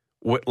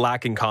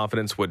lacking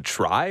confidence would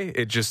try.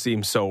 It just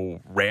seems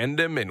so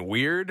random and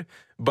weird.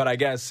 But I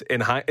guess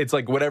it's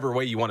like whatever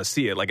way you want to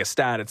see it. Like a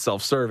stat, it's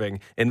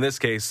self-serving. In this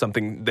case,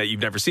 something that you've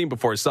never seen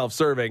before is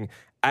self-serving.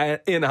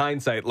 In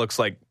hindsight, looks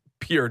like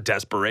pure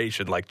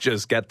desperation. Like,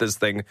 just get this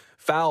thing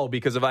foul,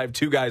 because if I have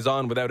two guys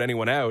on without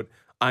anyone out,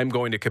 I'm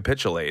going to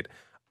capitulate.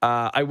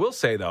 I will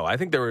say, though, I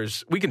think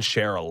we can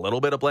share a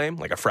little bit of blame,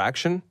 like a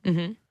fraction.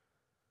 Mm-hmm.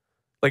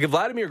 Like if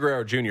Vladimir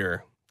Guerrero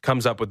Jr.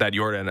 comes up with that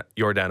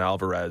Yordan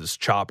Alvarez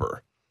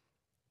chopper,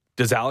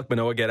 does Alek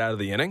Manoah get out of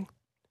the inning?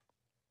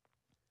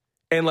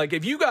 And like,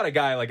 if you got a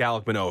guy like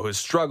Alek Manoah who's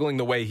struggling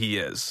the way he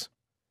is,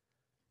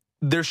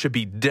 there should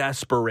be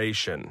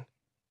desperation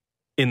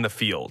in the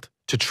field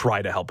to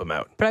try to help him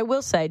out. But I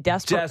will say,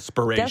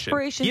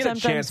 desperation. He had a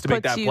chance to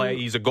make that play.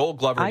 He's a Gold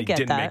Glover, and he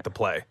didn't make the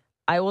play.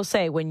 I will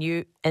say,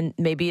 and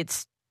maybe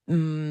it's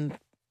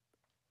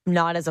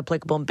not as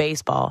applicable in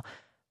baseball,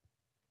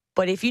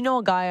 but if you know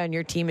a guy on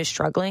your team is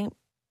struggling,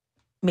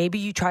 maybe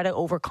you try to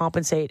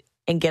overcompensate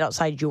and get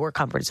outside your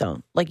comfort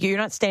zone. Like, you're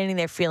not standing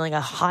there feeling a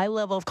high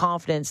level of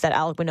confidence that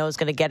Alek Manoah is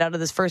going to get out of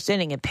this first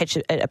inning and pitch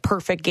a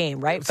perfect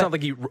game, right? It's not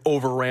like he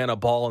overran a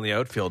ball in the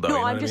outfield, though. No,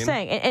 you know I'm just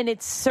saying. And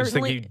it's certainly...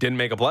 I just think he didn't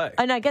make a play.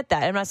 And I get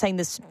that. I'm not saying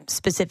this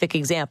specific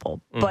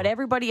example. But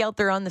everybody out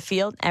there on the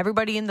field,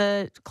 everybody in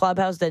the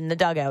clubhouse, in the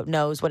dugout,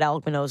 knows what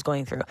Alek Manoah is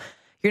going through.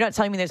 You're not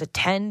telling me there's a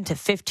 10 to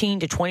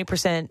 15 to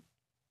 20%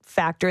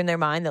 factor in their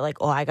mind that, like,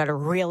 oh, I got to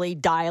really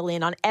dial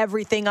in on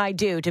everything I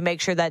do to make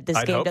sure that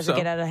this game doesn't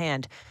get out of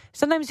hand.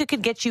 Sometimes it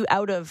could get you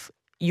out of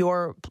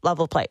your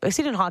level of play. I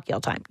see it in hockey all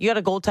the time. You got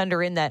a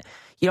goaltender in that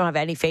you don't have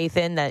any faith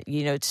in, that,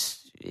 you know,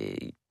 it's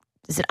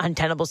an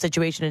untenable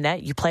situation in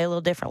net. You play a little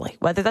differently.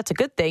 Whether that's a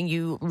good thing,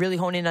 you really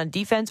hone in on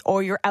defense,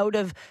 or you're out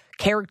of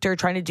character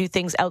trying to do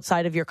things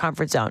outside of your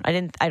comfort zone.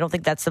 I don't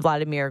think that's the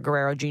Vladimir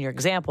Guerrero Jr.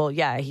 example.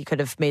 Yeah, he could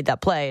have made that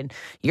play, and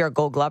you're a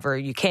Gold Glover,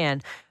 you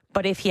can.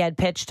 But if he had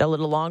pitched a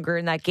little longer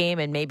in that game,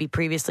 and maybe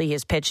previously he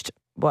has pitched,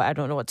 well, I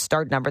don't know what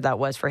start number that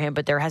was for him,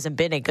 but there hasn't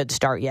been a good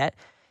start yet.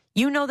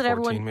 You know that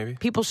 14, maybe.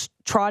 People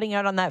trotting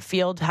out on that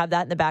field have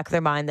that in the back of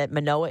their mind, that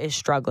Manoah is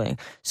struggling.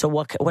 So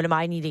what am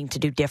I needing to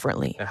do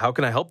differently? How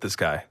can I help this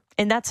guy?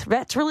 And that's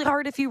really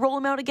hard if you roll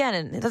him out again,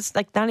 and that's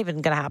like not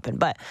even going to happen.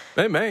 But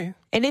it may.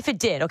 And if it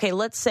did, okay,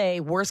 let's say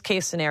worst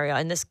case scenario,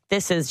 and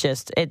this is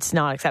just, it's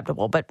not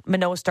acceptable. But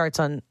Manoah starts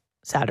on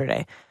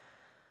Saturday.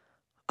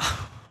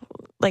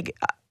 Like,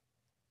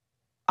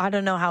 I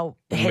don't know how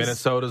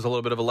Minnesota's a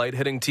little bit of a light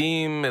hitting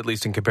team, at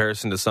least in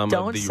comparison to some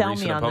of the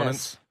recent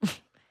opponents.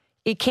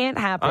 It can't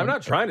happen. I'm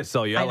not trying to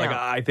sell you.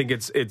 I think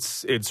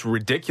it's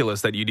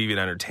ridiculous that you'd even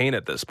entertain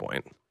at this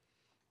point.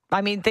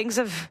 I mean, things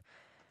have,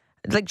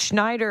 like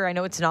Schneider, I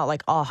know it's not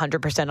like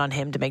 100% on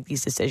him to make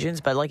these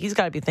decisions, but like, he's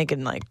got to be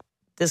thinking, like,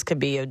 this could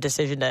be a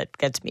decision that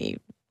gets me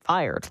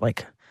fired.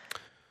 Like,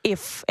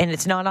 and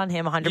it's not on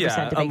him 100% to make these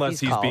calls. Unless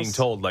he's being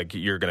told, like,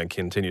 you're going to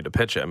continue to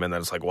pitch him, and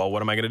then it's like, well,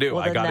 what am I going to do?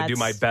 Well, I got to do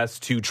my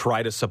best to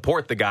try to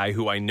support the guy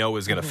who I know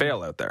is going to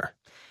fail out there.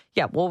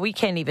 Yeah, well, we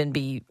can't even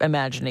be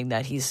imagining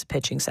that he's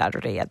pitching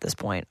Saturday at this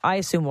point. I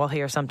assume we'll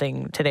hear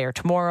something today or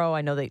tomorrow. I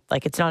know that,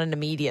 like, it's not an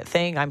immediate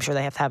thing. I'm sure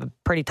they have to have a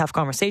pretty tough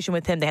conversation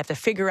with him. They have to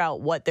figure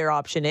out what their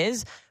option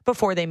is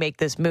before they make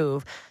this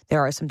move. There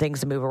are some things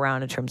to move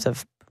around in terms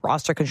of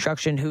roster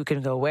construction, who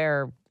can go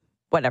where,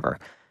 whatever.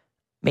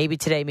 Maybe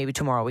today, maybe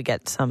tomorrow, we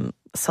get some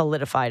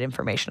solidified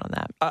information on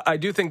that. I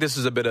do think this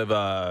is a bit of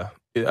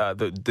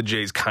the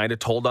Jays kind of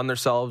told on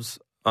themselves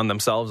a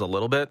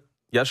little bit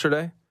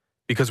yesterday.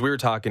 Because we were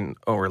talking,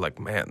 we're like,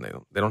 man,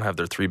 they don't have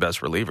their three best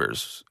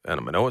relievers and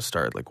a Manoah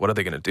start. Like, what are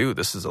they going to do?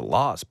 This is a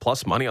loss.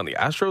 Plus money on the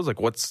Astros.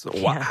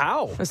 Like,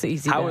 how? That's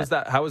easy. How is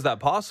that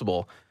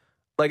possible?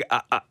 Like,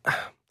 I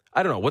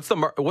don't know. What's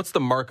the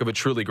mark of a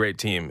truly great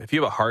team? If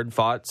you have a hard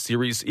fought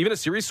series, even a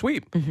series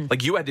sweep,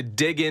 like you had to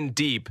dig in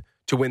deep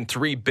to win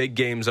 3 big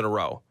games in a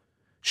row.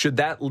 Should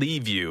that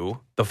leave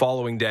you the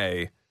following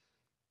day,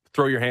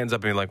 throw your hands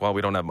up and be like, well,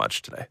 we don't have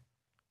much today,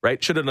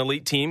 right? Should an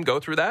elite team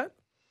go through that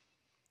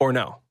or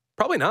no?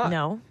 Probably not.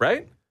 No.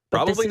 Right?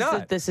 Probably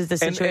not. This is the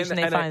situation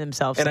they find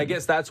themselves in. And I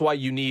guess that's why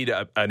you need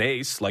an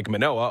ace like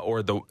Manoah,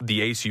 or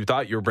the ace you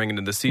thought you were bringing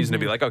in the season to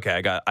be like,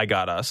 okay, I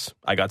got us.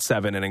 I got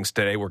 7 innings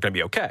today. We're going to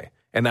be okay.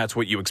 And that's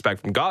what you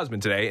expect from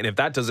Gausman today. And if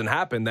that doesn't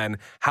happen, then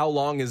how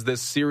long is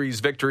this series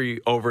victory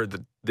over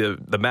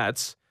the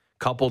Mets,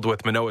 coupled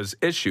with Manoah's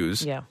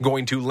issues,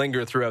 going to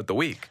linger throughout the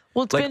week?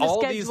 Well, it's been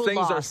all these things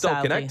loss, are still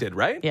sadly. connected,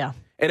 right? Yeah.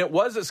 And it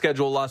was a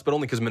schedule loss, but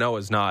only because Manoah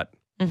is not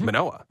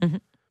Manoah.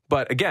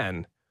 But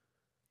again,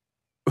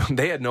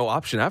 they had no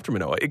option after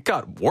Manoah. It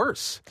got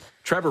worse.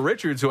 Trevor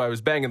Richards, who I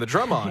was banging the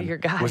drum on, Your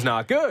guy. was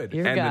not good.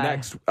 Your and guy. the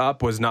next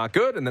up was not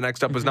good, and the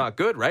next up was not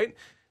good, right?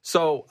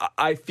 So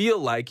I feel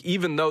like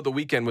even though the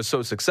weekend was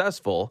so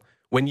successful,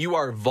 when you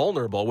are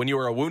vulnerable, when you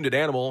are a wounded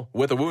animal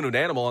with a wounded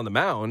animal on the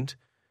mound,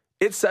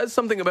 it says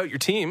something about your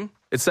team.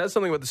 It says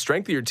something about the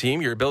strength of your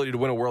team, your ability to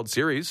win a World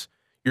Series,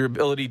 your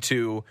ability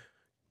to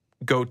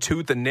go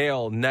tooth and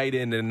nail night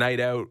in and night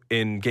out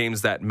in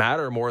games that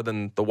matter more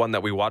than the one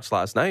that we watched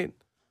last night.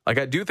 Like,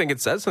 I do think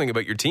it says something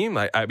about your team.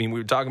 I mean, we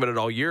were talking about it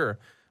all year,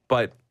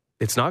 but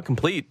it's not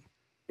complete.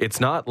 It's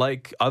not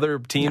like other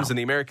teams in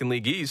the American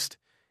League East.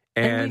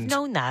 And we've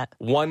known that.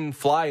 One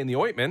fly in the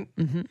ointment,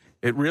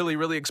 it really,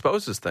 really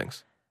exposes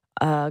things.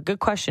 Good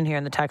question here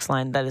in the text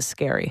line. That is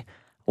scary.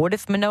 What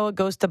if Manoah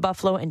goes to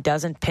Buffalo and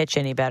doesn't pitch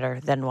any better?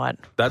 Then what?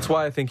 That's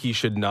why I think he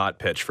should not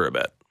pitch for a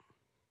bit.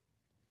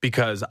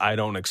 Because I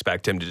don't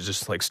expect him to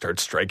just like start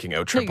striking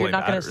out AAA batters. You're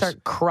not going to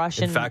start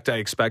crushing. In fact, I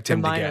expect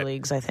him the to minor get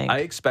leagues. I think. I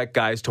expect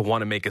guys to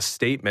want to make a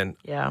statement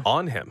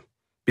on him.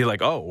 Be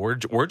like, oh,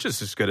 we're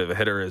just as good of a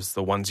hitter as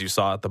the ones you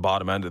saw at the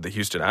bottom end of the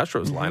Houston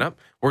Astros lineup.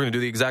 We're going to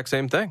do the exact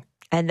same thing.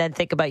 And then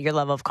think about your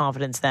level of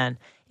confidence. Then,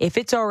 if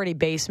it's already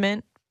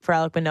basement for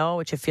Alek Manoah,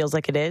 which it feels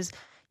like it is,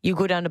 you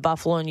go down to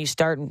Buffalo and you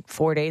start in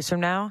 4 days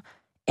from now,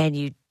 and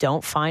you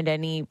don't find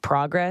any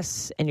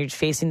progress, and you're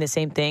facing the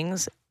same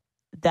things.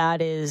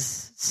 That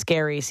is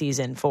scary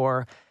season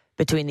for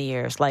between the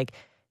years. Like,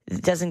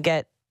 it doesn't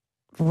get.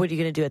 What are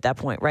you going to do at that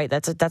point, right?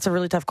 That's a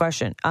really tough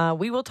question.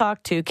 We will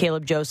talk to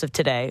Caleb Joseph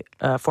today,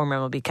 former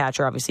MLB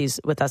catcher. Obviously, he's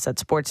with us at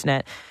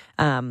Sportsnet,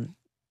 and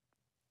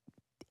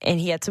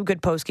he had some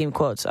good post-game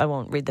quotes. I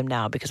won't read them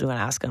now because we want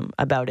to ask him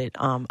about it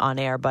on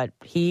air. But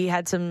he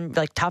had some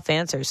like tough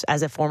answers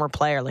as a former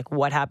player. Like,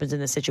 what happens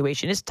in this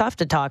situation? It's tough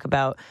to talk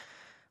about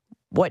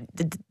what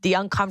the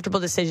uncomfortable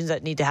decisions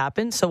that need to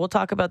happen. So we'll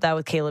talk about that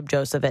with Caleb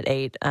Joseph at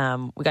 8.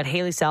 We got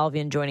Haley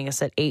Salvian joining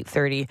us at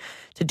 8:30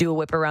 to do a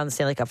whip around the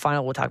Stanley Cup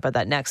Final. We'll talk about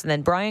that next. And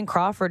then Brian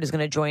Crawford is going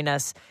to join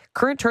us,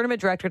 current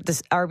tournament director at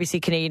the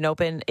RBC Canadian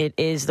Open. It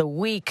is the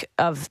week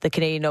of the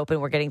Canadian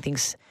Open. We're getting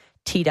things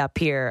teed up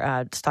here.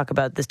 Let's talk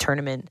about this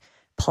tournament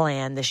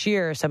plan this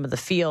year, some of the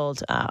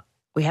field.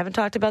 We haven't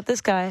talked about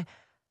this guy.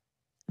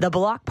 The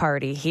block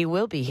party, he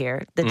will be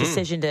here. The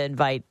decision to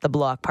invite the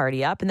block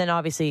party up. And then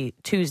obviously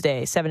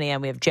Tuesday, 7 a.m.,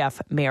 we have Jeff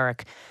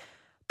Merrick.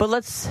 But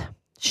let's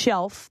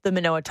shelf the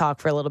Manoah talk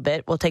for a little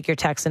bit. We'll take your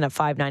text in at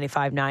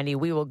 590-590.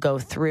 We will go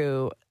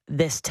through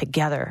this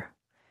together.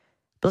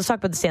 But let's talk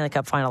about the Stanley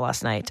Cup Final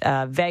last night.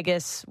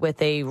 Vegas with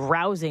a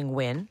rousing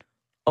win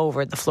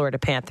over the Florida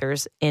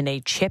Panthers in a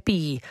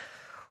chippy,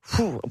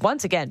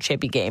 once again,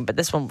 chippy game. But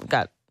this one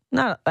got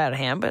not out of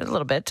hand, but a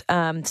little bit.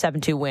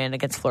 7-2 win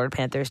against Florida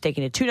Panthers,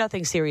 taking a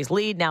 2-0 series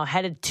lead. Now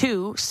headed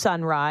to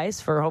Sunrise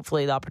for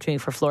hopefully the opportunity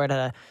for Florida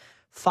to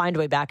find a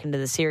way back into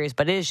the series.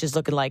 But it is just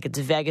looking like it's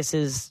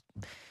Vegas's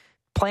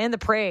playing the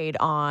parade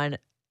on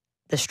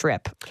the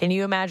Strip. Can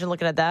you imagine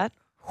looking at that?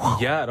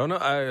 Yeah, I don't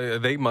know.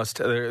 They must.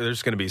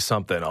 There's going to be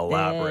something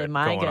elaborate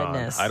my going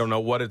goodness. on. I don't know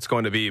what it's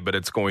going to be, but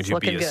it's going to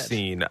be a good.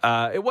 scene.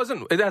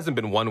 It hasn't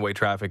been one-way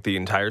traffic the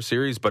entire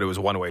series, but it was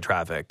one-way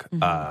traffic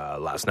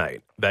last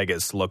night.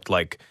 Vegas looked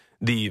like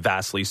the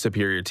vastly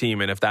superior team,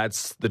 and if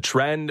that's the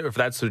trend, or if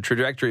that's the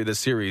trajectory of this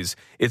series,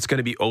 it's going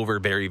to be over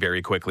very,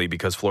 very quickly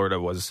because Florida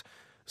was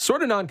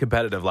sort of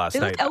non-competitive last night.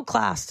 They looked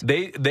outclassed.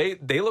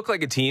 They look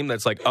like a team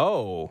that's like,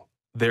 oh,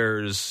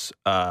 there's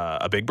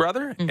a big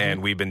brother,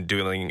 and we've been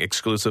dealing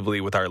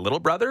exclusively with our little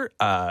brother.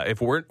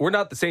 If we're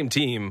not the same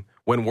team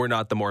when we're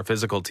not the more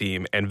physical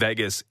team, and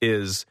Vegas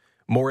is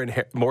more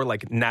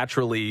like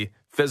naturally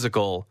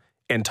physical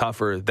and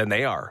tougher than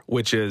they are,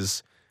 which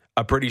is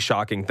a pretty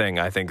shocking thing.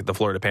 I think the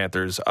Florida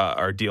Panthers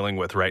are dealing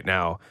with right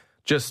now.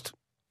 Just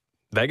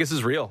Vegas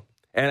is real,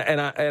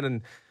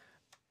 and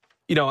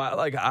you know,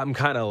 I'm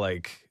kind of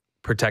like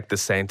protect the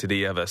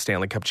sanctity of a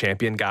Stanley Cup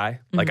champion guy.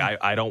 Like,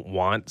 I don't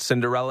want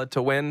Cinderella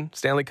to win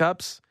Stanley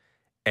Cups.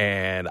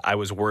 And I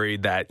was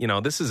worried that, you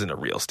know, this isn't a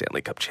real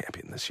Stanley Cup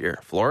champion this year.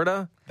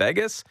 Florida,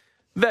 Vegas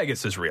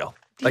is real.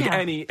 Like, Yeah,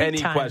 any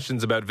time.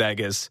 questions about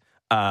Vegas,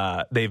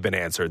 they've been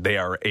answered. They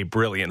are a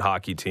brilliant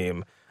hockey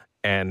team.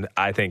 And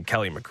I think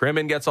Kelly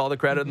McCrimmon gets all the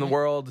credit in the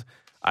world.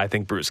 I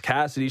think Bruce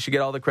Cassidy should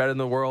get all the credit in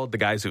the world. The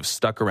guys who've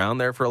stuck around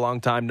there for a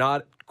long time,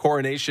 not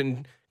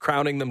coronation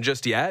crowning them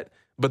just yet.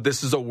 But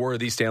this is a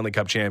worthy Stanley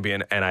Cup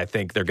champion, and I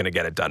think they're going to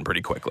get it done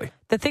pretty quickly.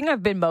 The thing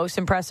I've been most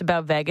impressed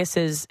about Vegas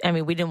is, I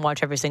mean, we didn't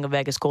watch every single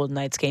Vegas Golden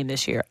Knights game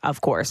this year,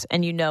 of course,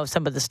 and you know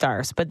some of the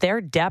stars, but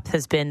their depth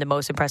has been the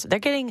most impressive. They're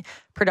getting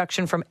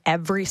production from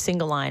every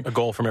single line. A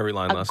goal from every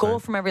line last night. A goal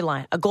from every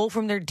line. A goal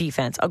from their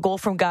defense. A goal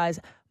from guys.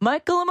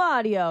 Michael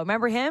Amadio,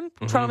 remember him?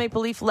 Toronto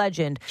Maple Leaf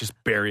legend. Just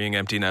burying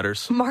empty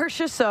netters.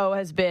 Marcia So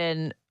has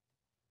been,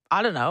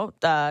 I don't know.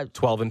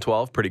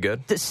 12-12, pretty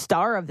good. The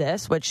star of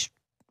this, which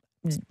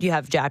you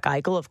have Jack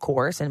Eichel, of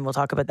course, and we'll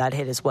talk about that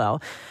hit as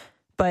well.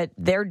 But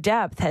their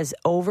depth has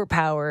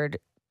overpowered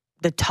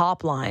the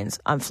top lines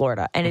on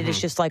Florida, and it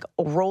is just like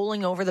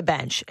rolling over the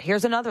bench.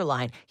 Here's another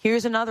line.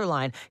 Here's another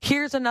line.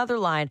 Here's another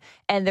line.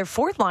 And their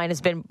fourth line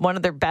has been one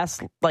of their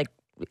best, like,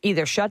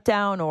 either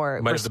shutdown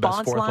or Might have the best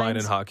response fourth line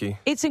lines in hockey.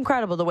 It's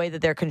incredible the way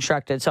that they're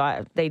constructed.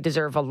 So they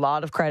deserve a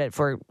lot of credit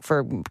for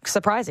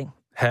surprising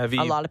Heavy,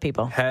 a lot of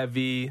people.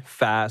 Heavy,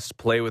 fast,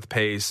 play with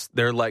pace.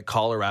 They're like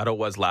Colorado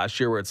was last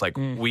year, where it's like,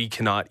 we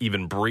cannot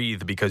even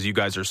breathe because you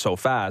guys are so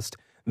fast.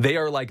 They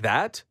are like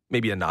that,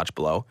 maybe a notch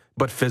below,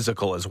 but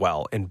physical as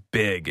well, and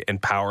big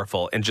and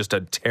powerful, and just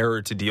a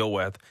terror to deal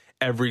with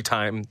every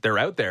time they're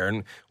out there.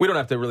 And we don't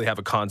have to really have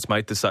a Conn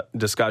Smythe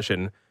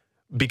discussion,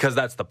 because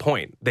that's the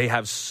point. They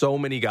have so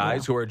many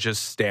guys who are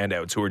just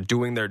standouts, who are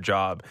doing their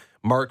job.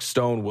 Mark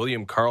Stone,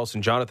 William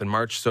Karlsson, Jonathan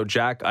March. So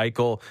Jack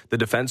Eichel, the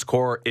defense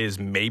core is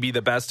maybe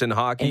the best in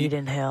hockey.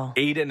 Aiden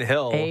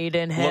Hill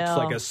looks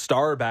like a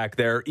star back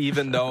there,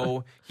 even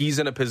though he's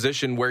in a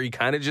position where he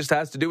kind of just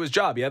has to do his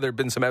job. Yeah, there have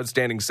been some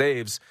outstanding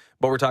saves,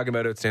 but we're talking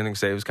about outstanding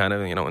saves kind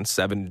of, in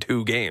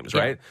 7-2 games,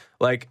 right?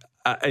 Like,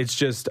 it's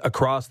just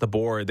across the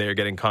board, they are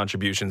getting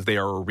contributions. They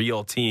are a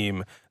real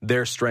team.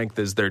 Their strength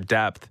is their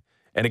depth.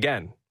 And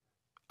again,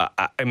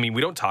 I mean,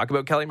 we don't talk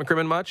about Kelly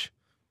McCrimmon much.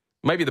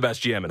 Might be the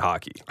best GM in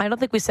hockey. I don't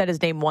think we said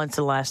his name once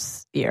in the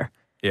last year.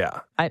 Yeah.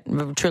 I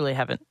truly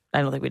haven't.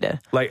 I don't think we did.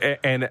 Like,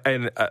 and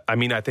I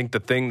mean, I think the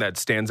thing that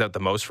stands out the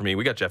most for me,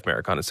 we got Jeff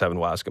Merrick on at 7,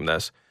 we'll ask him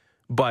this,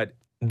 but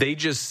they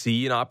just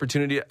see an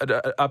opportunity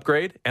to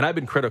upgrade. And I've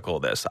been critical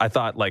of this. I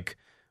thought, like,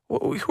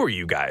 who are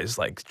you guys,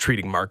 like,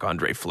 treating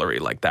Marc-Andre Fleury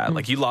like that?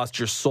 Like, you lost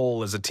your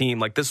soul as a team.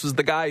 Like, this was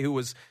the guy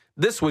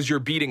this was your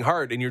beating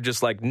heart, and you're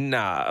just like,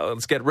 nah,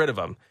 let's get rid of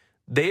him.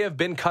 They have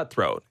been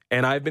cutthroat,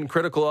 and I've been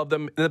critical of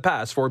them in the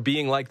past for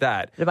being like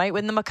that. They might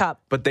win them a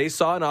cup. But they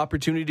saw an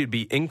opportunity to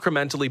be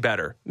incrementally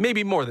better,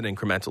 maybe more than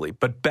incrementally,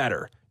 but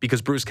better,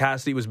 because Bruce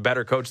Cassidy was a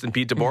better coach than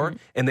Pete DeBoer,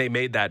 and they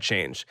made that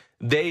change.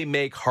 They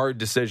make hard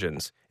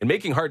decisions, and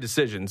making hard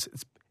decisions,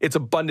 it's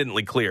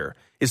abundantly clear,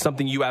 is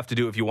something you have to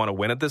do if you want to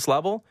win at this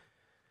level.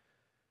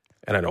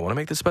 And I don't want to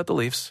make this about the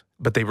Leafs,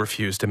 but they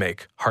refuse to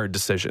make hard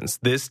decisions.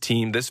 This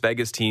team, this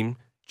Vegas team,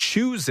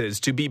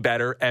 chooses to be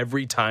better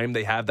every time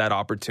they have that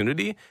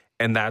opportunity,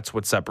 and that's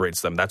what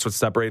separates them. That's what's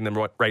separating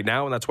them right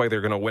now, and that's why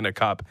they're going to win a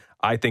cup,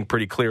 I think,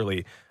 pretty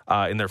clearly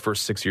in their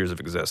first 6 years of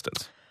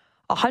existence.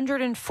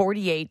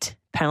 148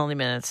 penalty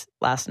minutes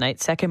last night,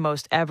 second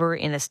most ever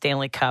in a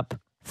Stanley Cup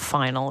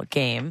final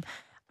game.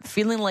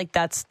 Feeling like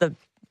that's the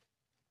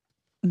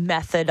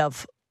method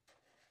of,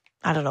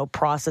 I don't know,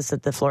 process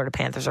that the Florida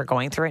Panthers are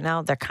going through right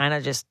now. They're kind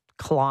of just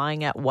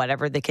clawing at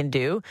whatever they can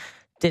do.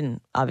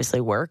 Didn't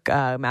obviously work.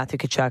 Matthew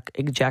Tkachuk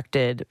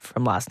ejected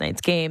from last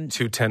night's game.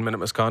 2 10-minute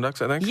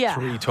misconducts, I think. Yeah.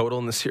 3 total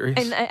in the series.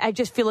 And I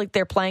just feel like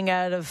they're playing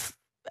out of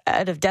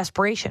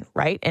desperation,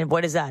 right? And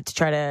what is that? To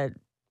try to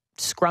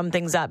scrum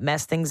things up,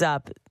 mess things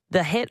up.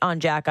 The hit on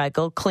Jack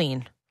Eichel,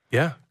 clean.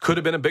 Yeah. Could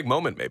have been a big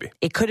moment, maybe.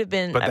 It could have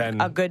been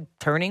a good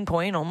turning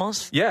point,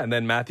 almost. Yeah, and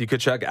then Matthew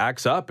Tkachuk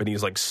acts up, and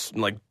he's like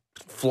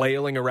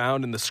flailing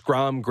around in the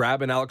scrum,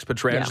 grabbing Alex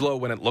Pietrangelo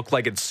when it looked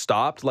like it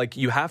stopped. Like,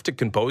 you have to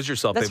compose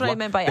yourself. That's what I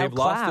meant by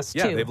outclassed, too.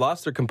 Yeah, they've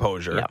lost their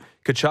composure. Yeah.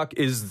 Tkachuk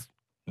is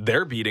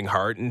their beating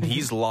heart, and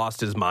he's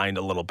lost his mind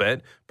a little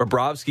bit.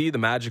 Bobrovsky, the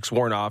magic's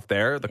worn off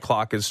there. The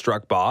clock has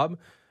struck Bob.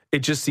 It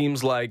just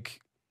seems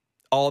like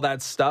all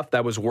that stuff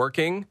that was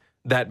working,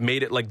 that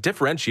made it like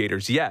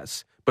differentiators,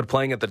 yes, but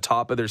playing at the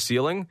top of their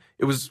ceiling,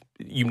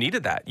 you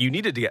needed that. You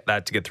needed to get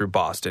that to get through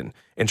Boston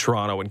and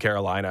Toronto and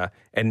Carolina,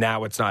 and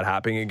now it's not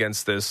happening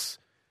against this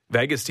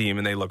Vegas team,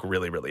 and they look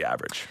really, really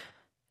average.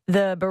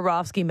 The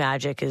Bobrovsky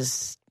magic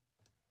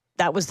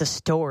that was the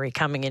story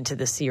coming into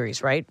the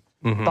series, right?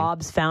 Mm-hmm.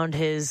 Bob's found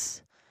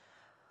his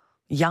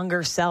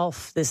younger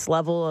self, this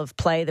level of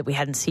play that we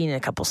hadn't seen in a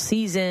couple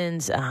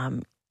seasons.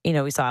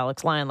 We saw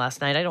Alex Lyon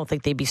last night. I don't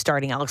think they'd be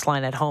starting Alex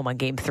Lyon at home on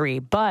Game 3,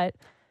 but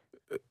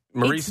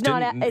Maurice it's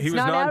not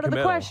out of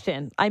the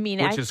question. I mean,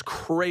 which is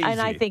crazy.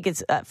 And I think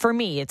it's for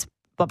me, it's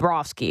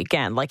Bobrovsky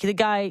again. Like, the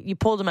guy, you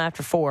pulled him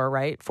after 4,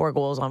 right? 4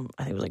 goals on,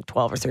 I think it was like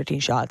 12 or 13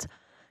 shots.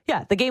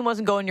 Yeah, the game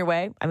wasn't going your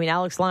way. I mean,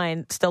 Alex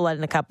Lyon still led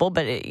in a couple,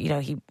 but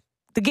the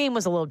game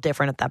was a little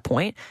different at that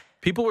point.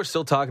 People were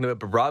still talking about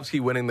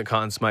Bobrovsky winning the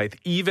Conn Smythe,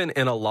 even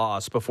in a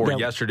loss before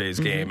yesterday's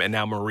game, and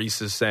now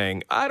Maurice is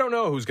saying, I don't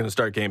know who's going to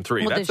start Game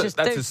 3. Well, that's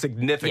a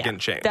significant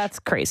change. That's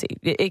crazy.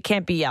 It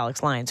can't be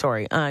Alex Lyon,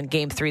 sorry.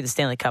 Game 3, the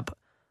Stanley Cup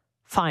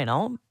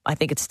final, I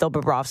think it's still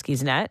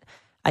Bobrovsky's net.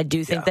 I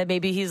do think that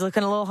maybe he's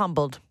looking a little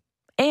humbled.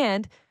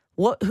 And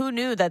who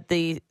knew that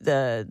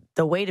the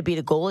way to beat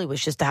a goalie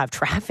was just to have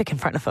traffic in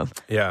front of him?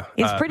 Yeah.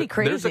 It's pretty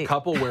crazy. There's a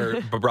couple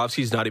where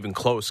Bobrovsky's not even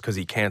close because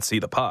he can't see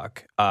the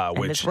puck,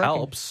 which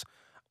helps.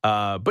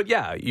 But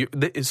yeah,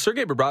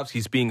 Sergei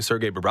Bobrovsky's being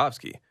Sergei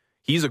Bobrovsky.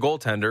 He's a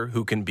goaltender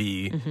who can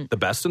be the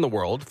best in the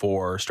world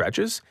for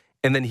stretches,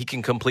 and then he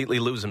can completely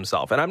lose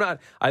himself. And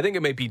I think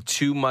it may be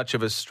too much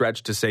of a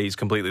stretch to say he's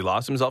completely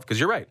lost himself, because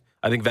you're right.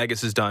 I think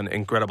Vegas has done an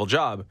incredible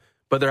job,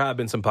 but there have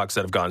been some pucks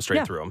that have gone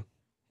straight through him.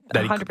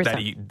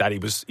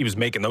 He was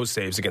making those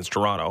saves against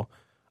Toronto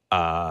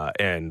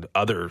and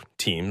other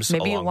teams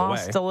maybe along the way. Maybe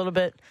he lost a little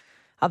bit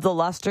of the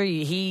luster.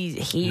 He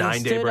 9-day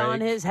stood break.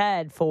 on his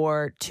head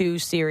for 2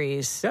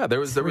 series. Yeah, there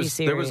was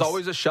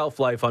always a shelf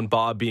life on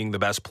Bob being the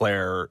best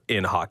player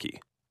in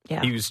hockey.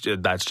 Yeah.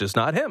 That's just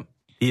not him.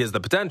 He has the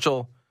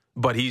potential,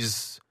 but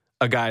he's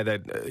a guy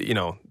that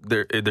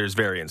there's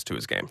variance to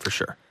his game for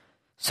sure.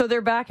 So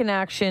they're back in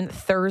action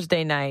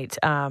Thursday night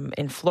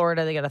in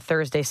Florida. They got a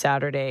Thursday,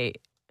 Saturday.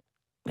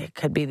 It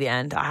could be the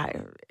end.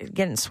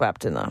 Getting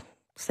swept in the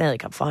Stanley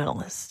Cup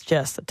final is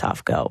just a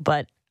tough go.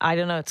 But I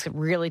don't know. It's a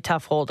really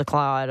tough hole to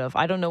claw out of.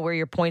 I don't know where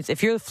your points.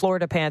 If you're the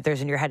Florida Panthers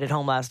and you're headed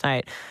home last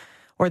night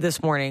or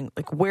this morning,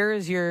 like what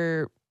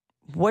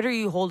are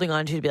you holding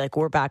on to be like,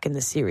 we're back in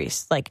this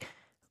series? Like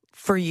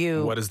for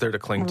you, what is there to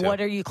cling to?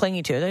 What are you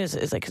clinging to?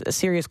 It's like a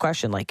serious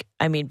question. Like,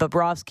 I mean,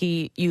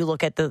 Bobrovsky, you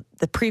look at the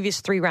previous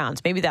 3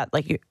 rounds, maybe that,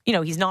 like,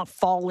 he's not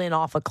fallen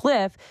off a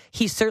cliff.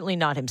 He's certainly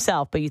not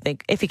himself, but you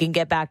think if he can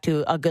get back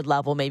to a good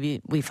level,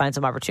 maybe we find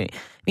some opportunity.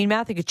 I mean,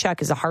 Matthew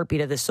Tkachuk is a heartbeat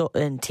of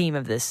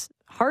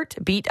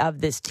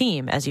this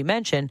team, as you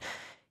mentioned.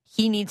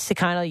 He needs to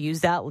kind of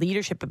use that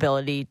leadership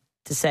ability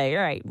to say,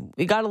 all right,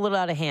 we got a little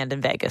out of hand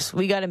in Vegas.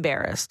 We got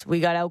embarrassed. We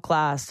got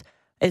outclassed.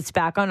 It's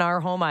back on our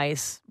home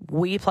ice.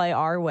 We play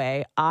our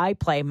way. I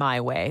play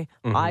my way.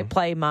 Mm-hmm. I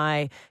play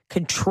my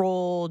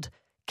controlled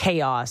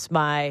chaos,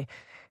 my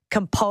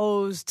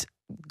composed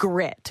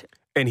grit.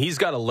 And he's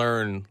got to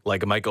learn,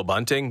 like Michael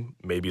Bunting,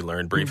 maybe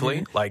learn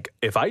briefly. Mm-hmm. Like,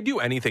 if I do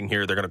anything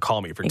here, they're going to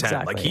call me for 10.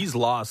 Exactly. Like, he's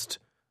lost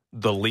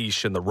the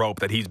leash and the rope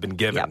that he's been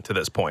given to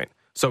this point.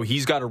 So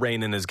he's got to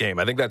rein in his game.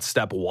 I think that's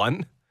step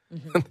 1.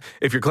 Mm-hmm.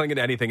 If you're clinging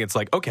to anything, it's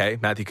like, okay,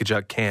 Matthew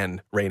Tkachuk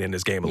can rein in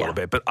his game a little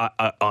bit. But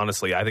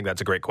honestly, I think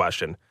that's a great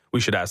question. We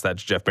should ask that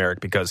to Jeff Merrick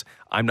because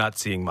I'm not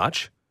seeing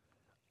much,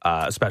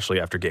 especially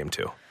after game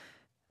 2.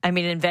 I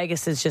mean, in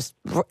Vegas is just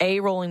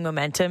rolling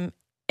momentum,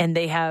 and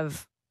they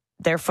have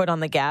their foot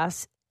on the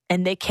gas,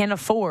 and they can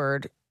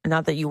afford,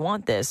 not that you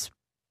want this,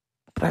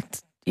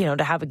 but,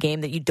 to have a game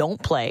that you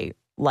don't play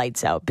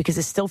lights out because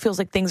it still feels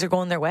like things are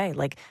going their way.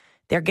 Like,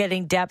 they're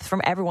getting depth from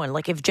everyone.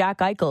 Like if Jack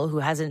Eichel, who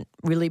hasn't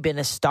really been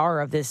a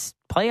star of this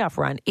playoff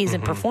run,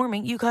 isn't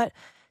performing, you got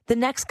the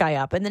next guy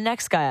up and the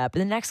next guy up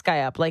and the next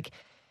guy up. Like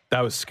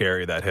that was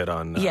scary, that hit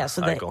on so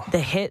Eichel.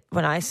 The hit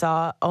when I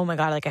saw, oh my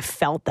God, like I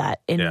felt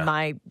that in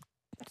my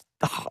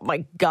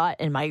gut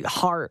and my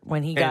heart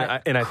when he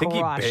got and I think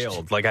crushed. He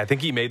bailed. Like I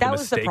think he made the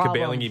mistake of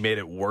bailing. He made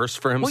it worse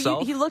for himself.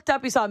 Well, he looked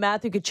up, he saw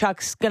Matthew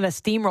Tkachuk's going to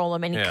steamroll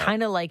him, and he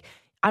kind of like,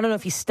 I don't know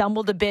if he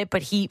stumbled a bit,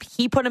 but he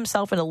put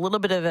himself in a little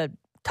bit of a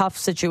tough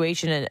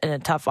situation and a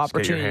tough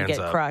opportunity to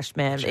get crushed,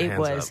 man. It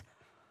was.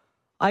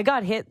 I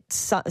got hit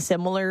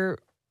similar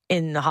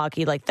in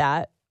hockey like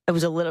that. It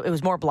was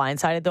more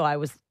blindsided though. I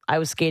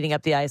was skating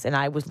up the ice and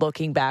I was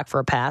looking back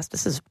for a pass.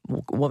 This is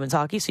women's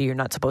hockey, so you're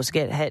not supposed to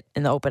get hit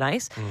in the open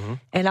ice. Mm-hmm.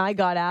 And I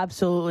got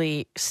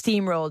absolutely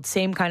steamrolled,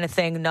 same kind of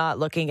thing, not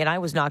looking, and I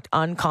was knocked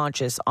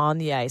unconscious on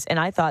the ice. And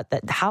I thought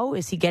that, how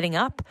is he getting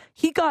up?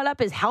 He got up,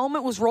 his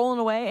helmet was rolling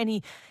away, and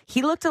he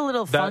looked a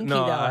little funky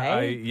though.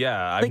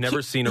 I've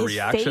never seen a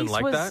reaction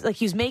like that. Like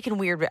he was making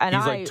weird. And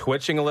he's like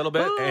twitching a little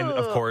bit, and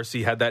of course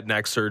he had that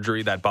neck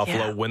surgery that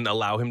Buffalo wouldn't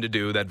allow him to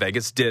do, that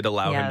Vegas did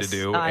allow him to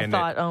do. I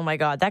thought, oh my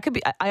God, that could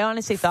be. I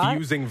honestly thought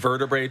fusing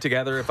vertebrae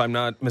together, if I'm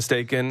not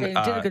mistaken. They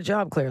did a good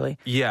job, clearly.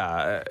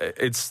 Yeah,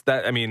 it's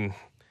that. I mean,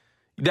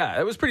 yeah,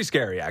 it was pretty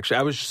scary. Actually,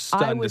 I was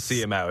stunned to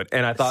see him out,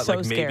 and I thought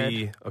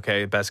maybe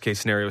best case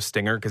scenario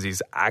stinger because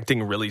he's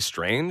acting really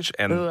strange,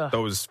 and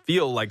those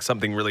feel like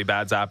something really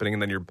bad's happening,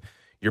 and then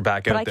you're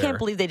back out there. But I can't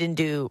believe they didn't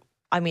do.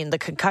 I mean, the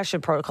concussion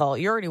protocol.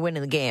 You're already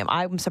winning the game.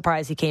 I'm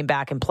surprised he came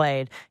back and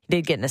played. He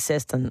did get an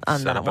assist on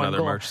Set that up one another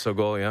goal. Marchessault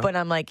goal. Yeah, but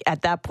I'm like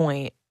at that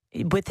point,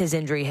 with his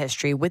injury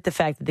history, with the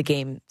fact that the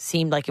game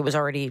seemed like it was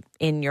already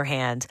in your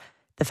hands,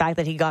 the fact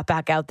that he got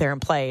back out there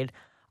and played,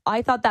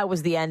 I thought that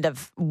was the end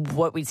of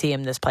what we'd see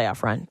him this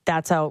playoff run.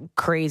 That's how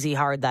crazy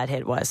hard that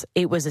hit was.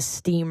 It was a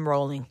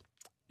steamrolling.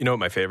 You know what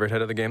my favorite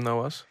hit of the game,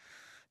 though, was?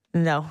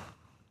 No.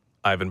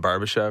 Ivan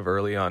Barbashev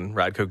early on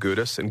Radko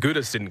Gudas. And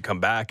Gudas didn't come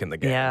back in the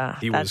game. Yeah,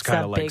 he was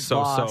kind of like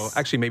so.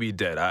 Actually, maybe he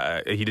did.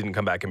 He didn't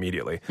come back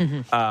immediately.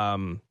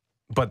 Mm-hmm.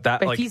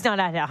 But he's not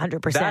at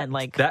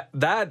 100%.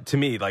 That to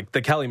me, like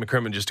the Kelly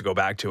McCrimmon, just to go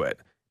back to it,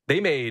 they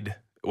made,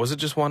 was it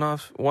just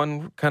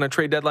one kind of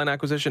trade deadline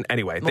acquisition?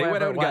 Anyway, they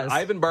went out and got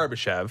Ivan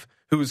Barbashev,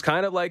 who's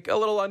kind of like a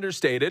little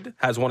understated,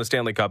 has won a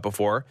Stanley Cup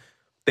before.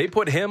 They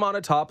put him on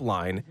a top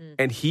line,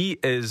 and he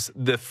is,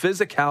 the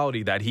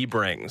physicality that he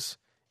brings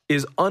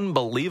is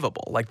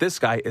unbelievable. Like this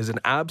guy is an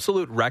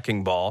absolute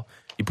wrecking ball.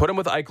 You put him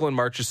with Eichel and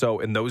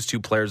Marchessault, and those two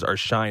players are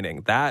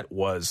shining. That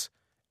was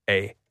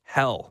a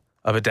hell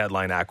of a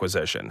deadline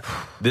acquisition.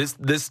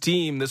 This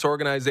team, this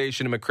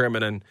organization, and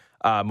McCrimmon,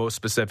 most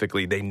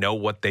specifically, they know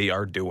what they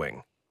are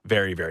doing.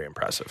 Very, very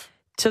impressive.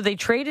 So they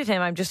traded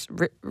him. I'm just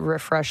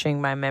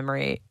refreshing my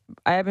memory.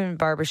 Ivan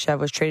Barbashev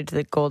was traded to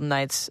the Golden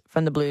Knights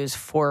from the Blues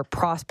for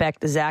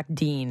prospect Zach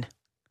Dean.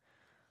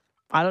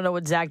 I don't know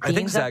what Zach Dean's I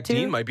think Zach up to.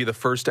 Dean might be the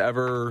first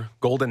ever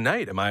Golden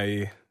Knight. Am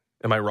I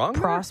wrong?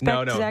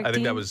 Prospect No. Zach I think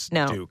Dean? that was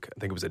No. Duke. I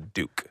think it was a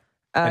Duke.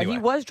 He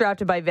was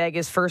drafted by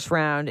Vegas first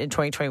round in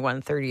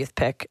 2021, 30th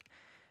pick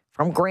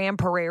from Grand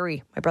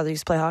Prairie. My brother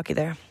used to play hockey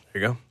there.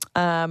 There you go.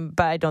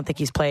 But I don't think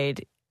he's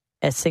played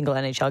a single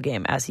NHL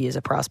game as he is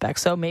a prospect.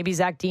 So maybe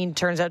Zach Dean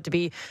turns out to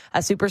be a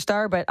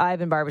superstar, but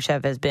Ivan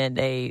Barbashev has been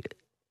a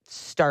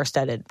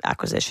star-studded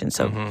acquisition.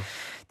 So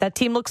that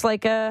team looks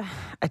like a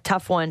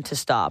tough one to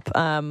stop.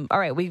 All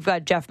right, we've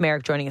got Jeff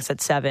Merrick joining us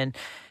at 7.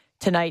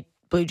 Tonight,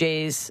 Blue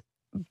Jays,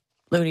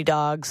 Looney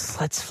Dogs.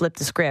 Let's flip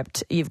the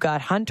script. You've got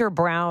Hunter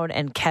Brown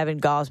and Kevin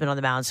Gosman on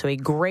the mound, so a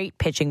great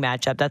pitching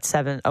matchup. That's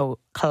 7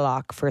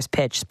 o'clock first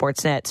pitch.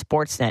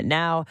 Sportsnet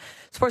now.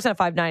 Sportsnet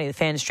 590, the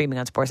fan is streaming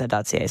on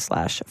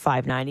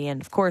sportsnet.ca/590.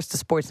 And, of course, the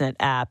Sportsnet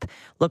app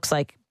looks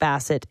like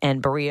Bassett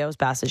and Barrios.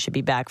 Bassett should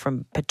be back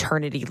from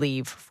paternity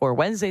leave for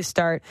Wednesday's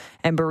start,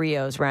 and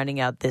Barrios rounding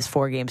out this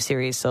 4-game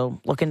series. So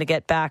looking to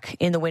get back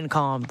in the win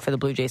column for the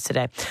Blue Jays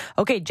today.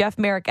 Okay, Jeff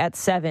Merrick at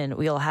 7.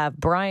 We'll have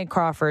Brian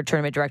Crawford,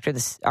 tournament director of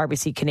the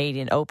RBC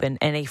Canadian Open,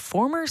 and a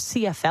former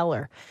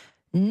CFLer.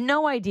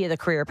 No idea the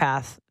career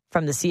path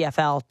from the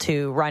CFL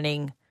to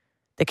running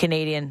the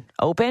Canadian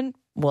Open.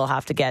 We'll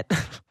have to get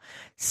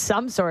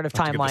some sort of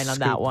timeline on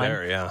that one.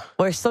 There, yeah.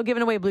 We're still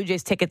giving away Blue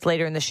Jays tickets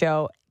later in the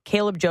show.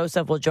 Caleb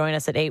Joseph will join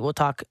us at 8. We'll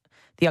talk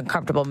the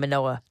uncomfortable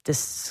Manoah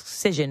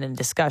decision and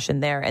discussion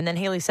there. And then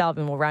Haley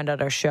Salvin will round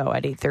out our show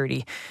at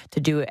 8:30 to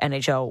do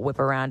NHL whip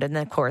around. And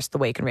then, of course, the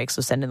Wake and Rakes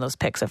will send in those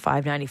picks at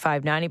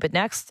 590. But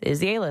next is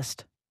the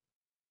A-List.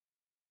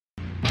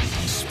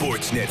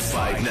 Sportsnet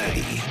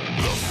 590,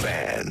 The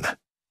Fan.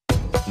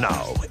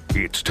 Now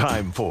it's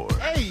time for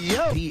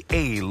the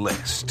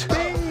A-List.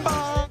 Bing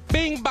bong.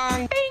 Bing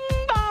bong.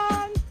 Bing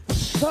bong.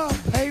 What's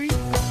up, baby?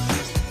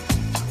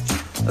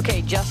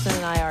 Okay, Justin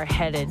and I are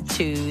headed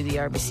to the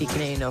RBC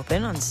Canadian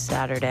Open on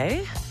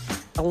Saturday.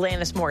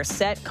 Alanis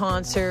Morissette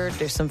concert.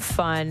 There's some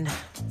fun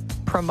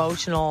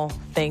promotional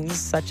things,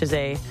 such as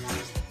a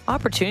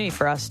opportunity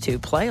for us to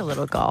play a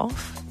little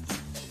golf.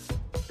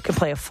 We could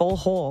play a full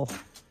hole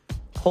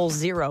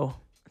 0.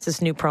 It's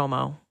this new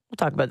promo. We'll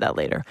talk about that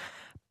later.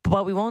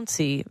 But we won't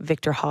see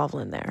Victor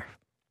Hovland there,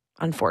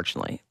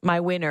 unfortunately. My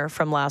winner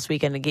from last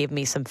weekend gave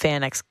me some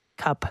FanX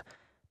Cup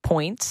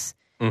points.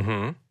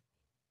 Mm-hmm.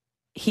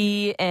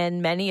 He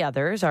and many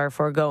others are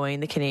foregoing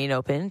the Canadian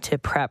Open to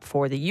prep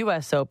for the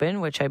U.S. Open,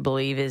 which I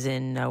believe is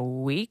in a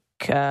week,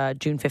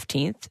 June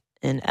 15th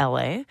in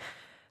L.A.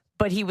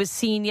 But he was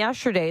seen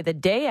yesterday, the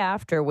day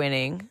after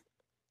winning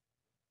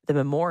the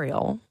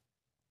Memorial,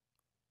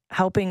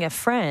 helping a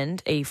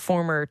friend, a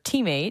former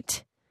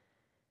teammate,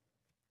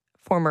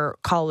 former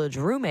college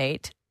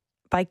roommate,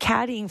 by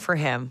caddying for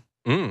him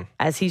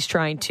as he's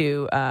trying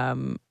to,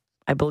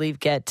 I believe,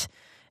 get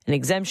an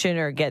exemption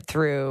or get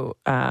through,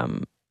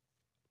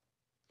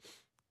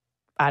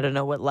 I don't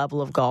know what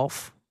level of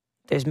golf.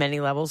 There's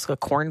many levels, a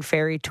Corn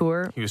Ferry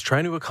Tour. He was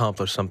trying to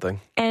accomplish something.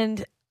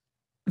 And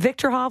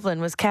Victor Hovland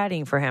was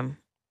caddying for him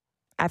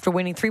after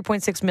winning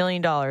 $3.6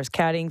 million,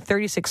 caddying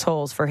 36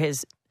 holes for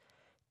his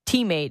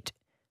teammate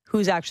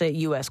who's actually at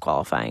U.S.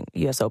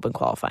 Open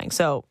qualifying.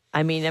 So,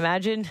 I mean,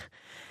 imagine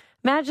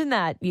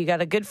that. You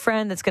got a good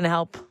friend that's going to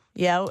help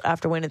you out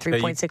after winning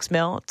 $3.6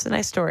 mil. It's a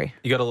nice story.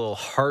 You got a little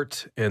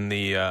heart in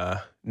the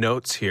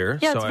notes here.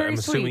 Yeah, so it's very I'm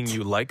assuming sweet.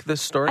 you like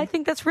this story. I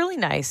think that's really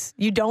nice.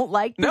 You don't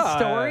like the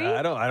story?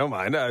 I don't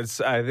mind. I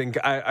think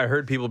I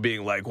heard people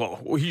being like,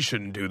 well, he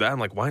shouldn't do that. I'm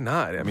like, why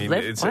not? I mean,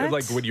 it's what?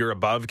 like when you're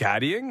above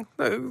caddying,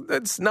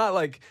 it's not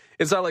like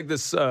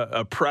this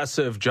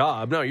oppressive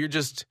job. No, you're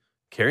just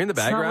carrying the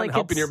bag It's not around, like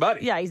helping your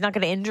buddy. Yeah, he's not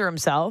going to injure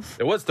himself.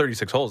 It was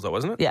 36 holes, though,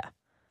 wasn't it? Yeah.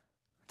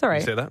 It's all right.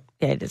 Did you say that?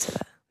 Yeah, I did say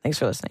that. Thanks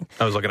for listening.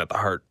 I was looking at the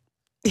heart.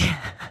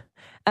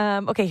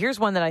 Okay, here's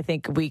one that I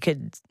think we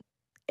could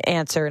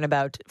answer in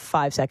about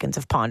 5 seconds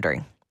of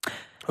pondering.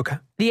 Okay.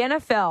 The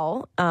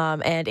NFL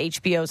and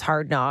HBO's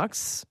Hard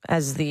Knocks,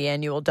 as the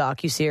annual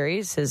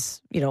docuseries,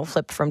 has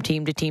flipped from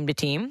team to team to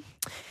team.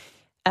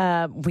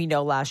 We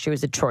know last year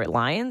was the Detroit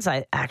Lions.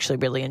 I actually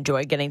really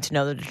enjoyed getting to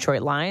know the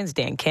Detroit Lions.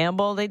 Dan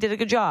Campbell, they did a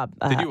good job.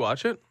 Did you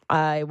watch it?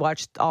 I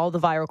watched all the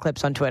viral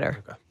clips on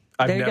Twitter.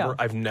 Okay. Go.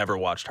 I've never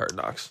watched Hard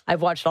Knocks.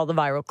 I've watched all the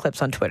viral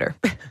clips on Twitter.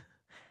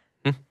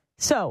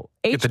 So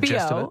Get the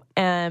gist of HBO,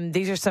 and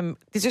these are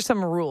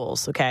some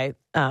rules, okay?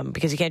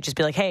 Because you can't just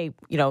be like, hey,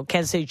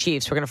 Kansas City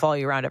Chiefs, we're going to follow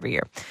you around every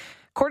year.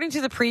 According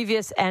to the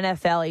previous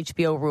NFL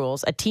HBO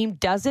rules, a team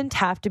doesn't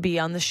have to be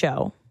on the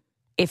show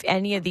if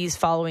any of these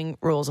following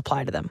rules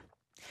apply to them.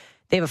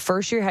 They have a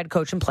first-year head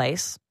coach in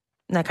place,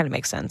 and that kind of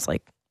makes sense.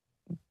 Like,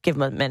 give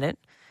them a minute.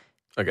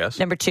 I guess.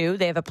 Number 2,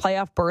 they have a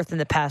playoff berth in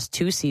the past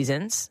 2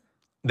 seasons.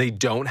 They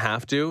don't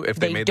have to if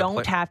they made the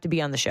don't have to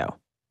be on the show.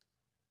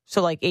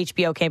 So, like,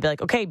 HBO can't be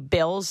like, okay,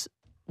 Bills,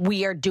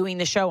 we are doing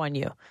the show on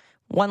you.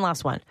 One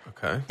last one.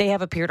 Okay. They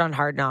have appeared on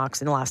Hard Knocks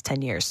in the last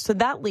 10 years. So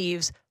that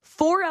leaves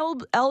 4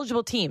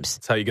 eligible teams.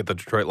 That's how you get the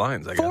Detroit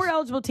Lions, I guess. 4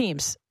 eligible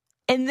teams.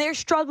 And they're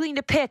struggling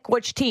to pick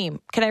which team.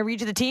 Can I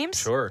read you the teams?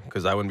 Sure,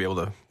 because I wouldn't be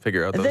able to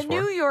figure out those The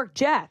 4. New York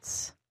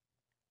Jets,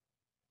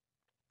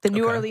 the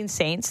New Orleans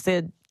Saints,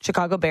 the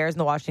Chicago Bears, and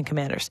the Washington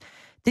Commanders.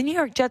 The New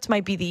York Jets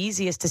might be the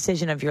easiest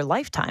decision of your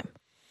lifetime.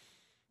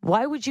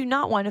 Why would you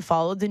not want to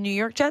follow the New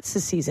York Jets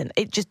this season?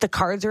 The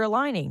cards are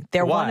aligning.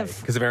 They're Why? one of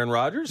Because of Aaron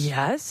Rodgers?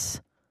 Yes.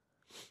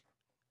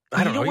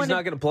 I don't know. He's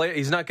not going to play.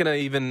 He's not going to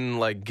even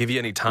give you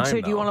any time.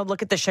 So do you want to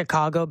look at the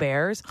Chicago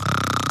Bears?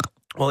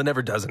 Well, it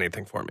never does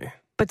anything for me.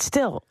 But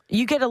still,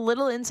 you get a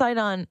little insight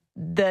on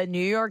the New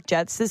York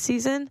Jets this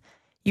season.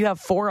 You have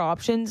 4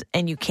 options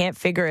and you can't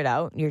figure it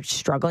out. You're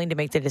struggling to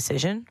make the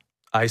decision.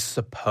 I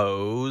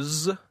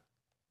suppose.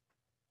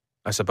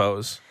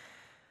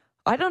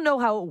 I don't know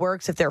how it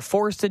works, if they're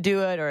forced to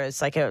do it or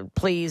it's like a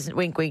please,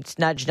 wink, wink,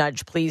 nudge,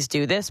 nudge, please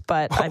do this.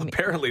 But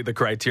apparently the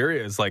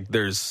criteria is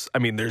there's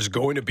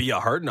going to be a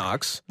Hard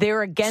Knocks.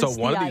 They're against the idea.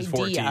 So one of these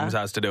 4 teams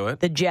has to do it.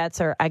 The Jets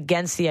are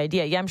against the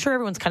idea. Yeah, I'm sure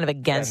everyone's kind of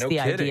against the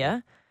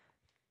idea.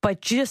 But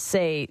just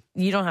say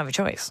you don't have a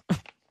choice.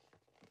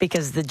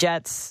 Because the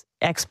Jets'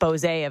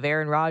 expose of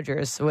Aaron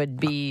Rodgers would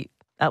be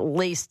at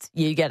least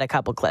you get a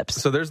couple clips.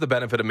 So there's the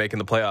benefit of making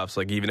the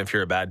playoffs. Even if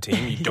you're a bad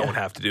team, you don't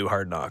have to do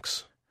Hard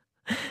Knocks.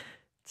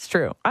 It's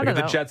true. I don't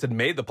know. If the Jets had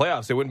made the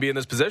playoffs, they wouldn't be in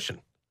this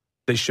position.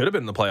 They should have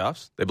been in the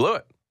playoffs. They blew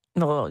it.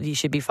 Well, you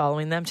should be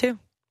following them too.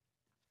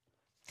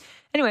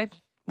 Anyway,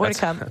 more to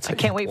come. I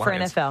can't wait for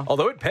NFL.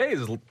 Although it pays.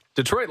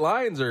 Detroit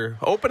Lions are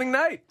opening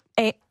night.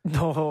 We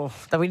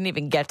didn't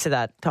even get to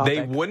that topic.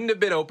 They wouldn't have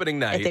been opening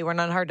night if they weren't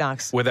on Hard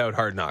Knocks. Without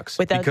Hard Knocks.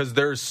 Because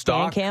there's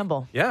stock. Dan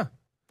Campbell. Yeah.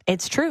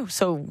 It's true.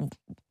 So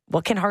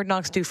what can Hard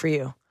Knocks do for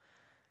you?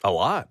 A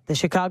lot. The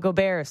Chicago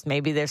Bears.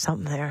 Maybe there's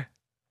something there.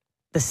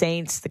 The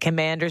Saints, the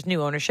Commanders,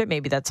 new ownership.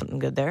 Maybe that's something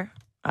good there.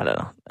 I don't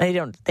know.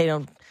 They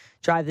don't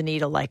drive the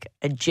needle like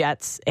a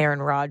Jets,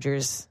 Aaron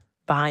Rodgers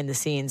behind the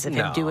scenes of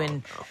him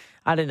doing,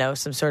 I don't know,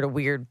 some sort of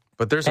weird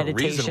But there's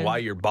meditation. a reason why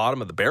you're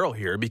bottom of the barrel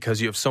here,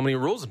 because you have so many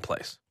rules in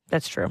place.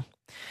 That's true.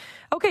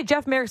 Okay,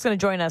 Jeff Merrick's going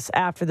to join us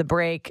after the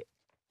break.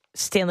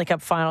 Stanley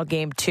Cup Final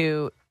Game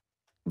 2.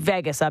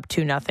 Vegas up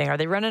 2-0. Are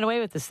they running away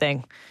with this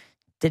thing?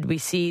 Did we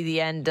see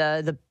the end,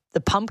 the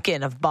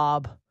pumpkin of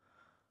Bob?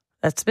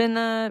 It's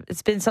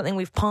been something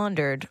we've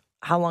pondered.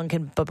 How long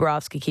can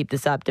Bobrovsky keep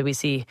this up? Did we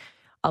see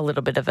a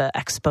little bit of an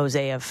expose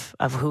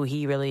of who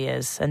he really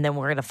is? And then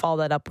we're going to follow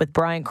that up with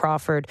Brian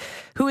Crawford,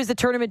 who is the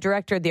tournament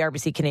director at the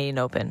RBC Canadian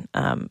Open.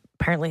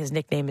 Apparently his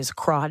nickname is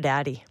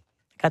Crawdaddy.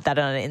 Got that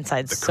on an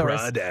inside source.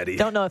 Crawdaddy.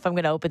 Don't know if I'm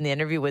going to open the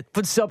interview with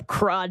 "What's up,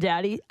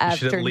 Crawdaddy?"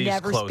 after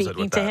never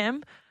speaking to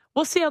him.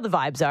 We'll see how the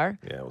vibes are.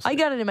 Yeah, we'll see. I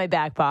got it in my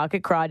back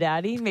pocket,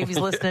 Crawdaddy. Maybe he's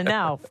listening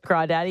now.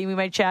 Crawdaddy, we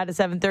might chat at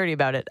 7:30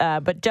 about it.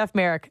 But Jeff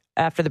Merrick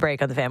after the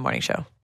break on the Fan Morning Show.